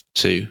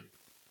 2,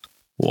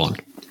 1.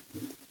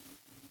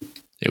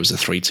 It was a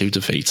 3-2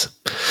 defeat.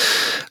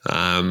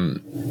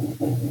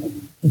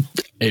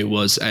 It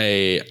was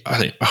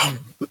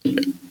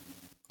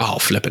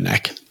flipping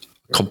neck.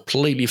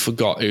 Completely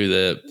forgot who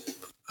the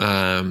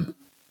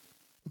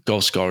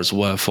goal scorers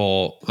were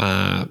for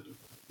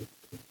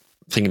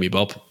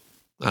Thingamy-Bob.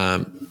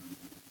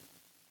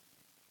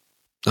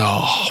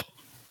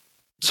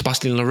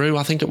 Sebastian Leroux,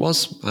 I think it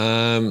was.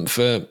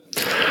 For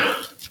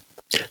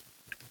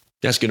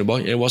yes, good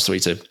boy. It was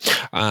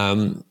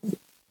 3-2.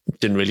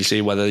 Didn't really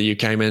see whether you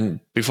came in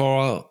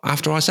before or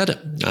after I said it.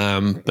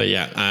 But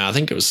yeah, I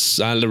think it was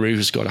Leroux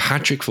who scored a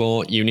hat-trick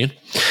for Union.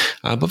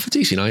 But for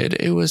DC United,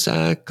 it was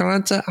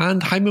Carranza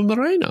and Jaime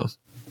Moreno.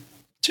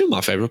 Two of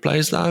my favourite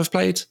players that I've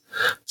played.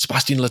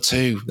 Sebastian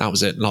Leroux, that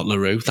was it, not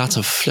Leroux. That's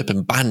a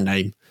flipping band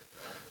name.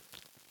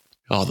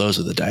 Oh, those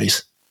are the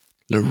days.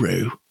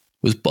 Leroux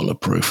was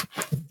bulletproof.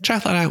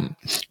 Check that out.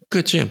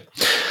 Good gym.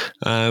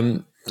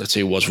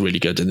 Leroux was really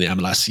good in the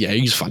MLS. Yeah,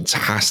 he's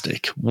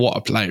fantastic. What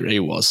a player he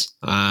was.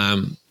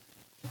 I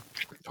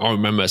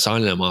remember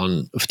signing him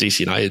for DC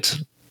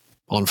United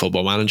on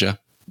Football Manager.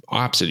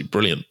 Absolutely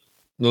brilliant.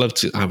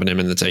 Loved having him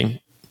in the team.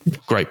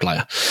 Great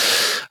player.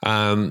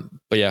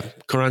 But yeah,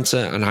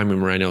 Carranza and Jaime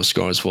Moreno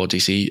scorers for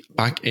DC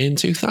back in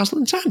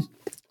 2010.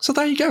 So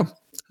there you go.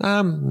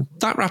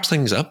 That wraps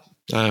things up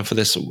for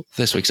this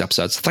week's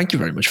episode. So thank you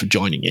very much for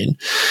joining in.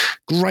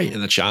 Great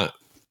in the chat.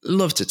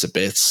 Loved it to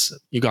bits.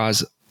 You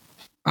guys,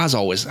 as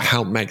always,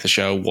 help make the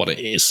show what it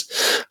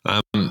is.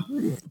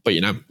 But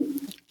you know,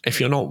 if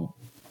you're not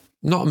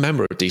a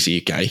member of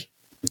DC UK,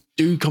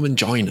 do come and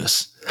join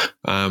us.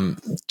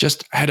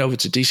 Just head over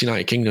to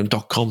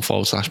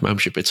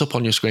dcunitedkingdom.com/membership. It's up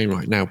on your screen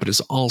right now, but it's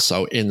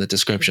also in the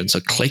description. So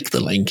click the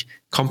link,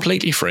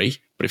 completely free.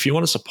 But if you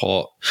want to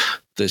support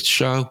the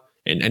show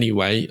in any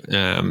way,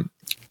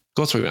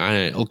 go through.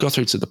 It'll go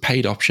through to the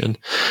paid option.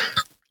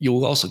 You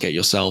will also get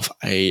yourself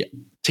a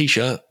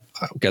t-shirt.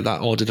 I'll get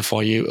that ordered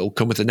for you. It'll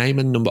come with the name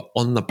and number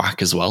on the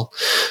back as well.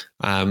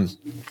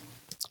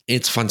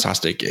 It's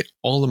fantastic.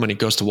 All the money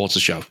goes towards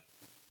the show.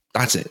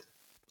 That's it.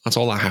 That's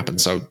all that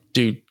happens. So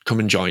do come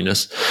and join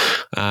us.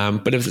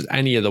 But if there's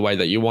any other way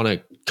that you want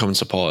to come and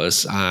support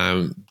us,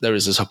 there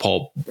is a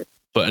support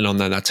button on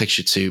there that takes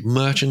you to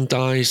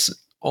merchandise,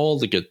 all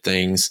the good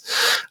things.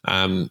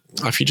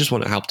 If you just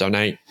want to help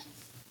donate,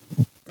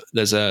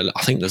 I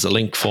think there's a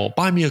link for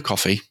Buy Me a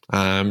Coffee.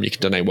 You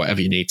can donate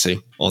whatever you need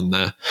to on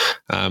there.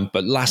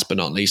 But last but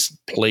not least,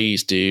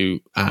 please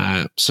do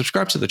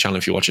subscribe to the channel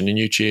if you're watching on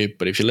YouTube.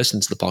 But if you listen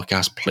to the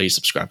podcast, please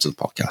subscribe to the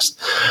podcast.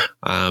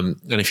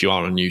 And if you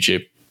are on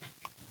YouTube,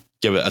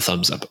 give it a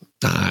thumbs up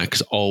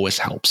because it always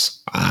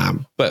helps.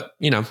 But,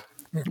 you know,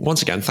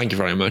 once again, thank you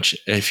very much.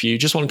 If you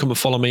just want to come and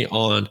follow me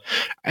on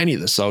any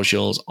of the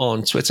socials,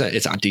 on Twitter,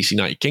 it's at DC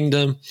United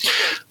Kingdom.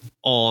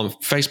 On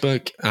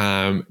Facebook,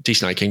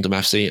 DC United Kingdom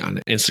FC,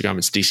 and Instagram,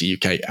 it's DC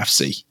UK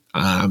FC.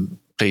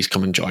 Please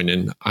come and join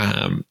in.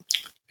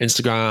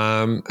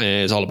 Instagram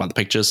is all about the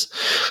pictures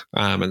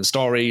and the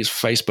stories.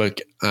 Facebook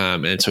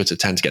and Twitter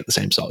tend to get the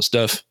same sort of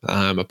stuff,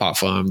 apart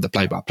from the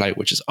play-by-play,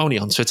 which is only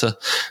on Twitter.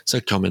 So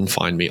come and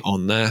find me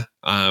on there.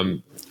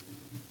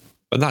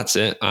 But that's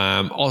it.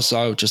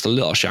 Also, just a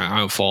little shout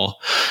out for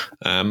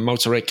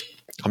Motoric.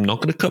 I'm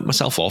not going to cut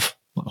myself off.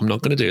 I'm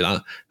not going to do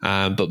that.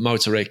 But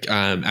Motoric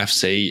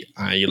FC,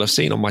 you'll have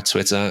seen on my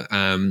Twitter,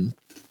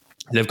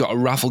 they've got a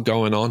raffle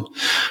going on.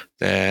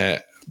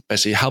 They're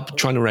basically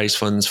trying to raise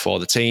funds for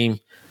the team.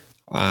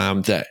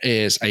 There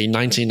is a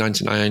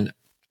 1999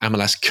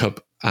 MLS Cup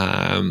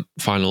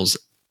finals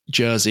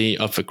jersey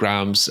up for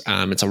grabs.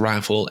 It's a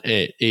raffle.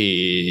 It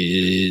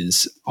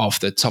is,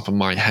 off the top of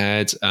my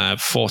head,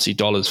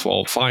 $40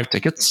 for 5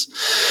 tickets.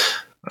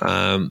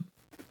 And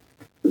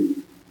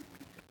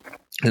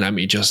let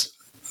me just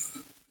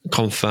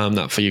confirm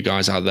that for you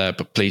guys out there,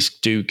 but please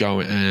do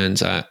go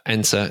and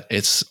enter.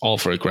 It's all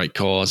for a great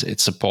cause.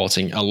 It's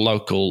supporting a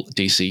local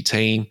DC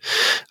team.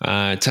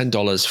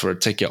 $10 for a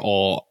ticket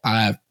or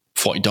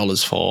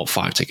 $40 for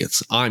 5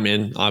 tickets. I'm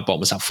in. I bought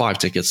myself 5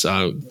 tickets,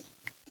 so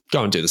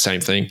go and do the same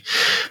thing.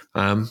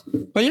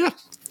 But yeah,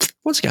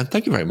 once again,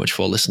 thank you very much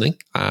for listening.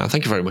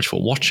 Thank you very much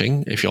for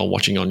watching. If you're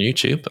watching on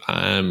YouTube,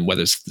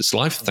 whether it's this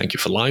live, thank you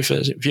for live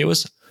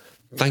viewers.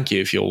 Thank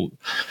you if you're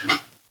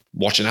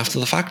watching after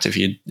the fact, if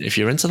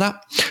you're into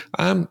that.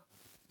 But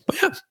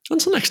yeah,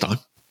 until next time,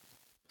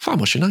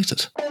 Farmers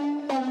United.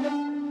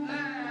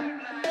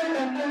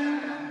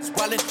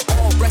 Swelling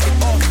on record,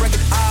 off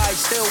record, I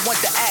still want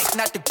the act,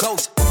 not the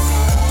ghost.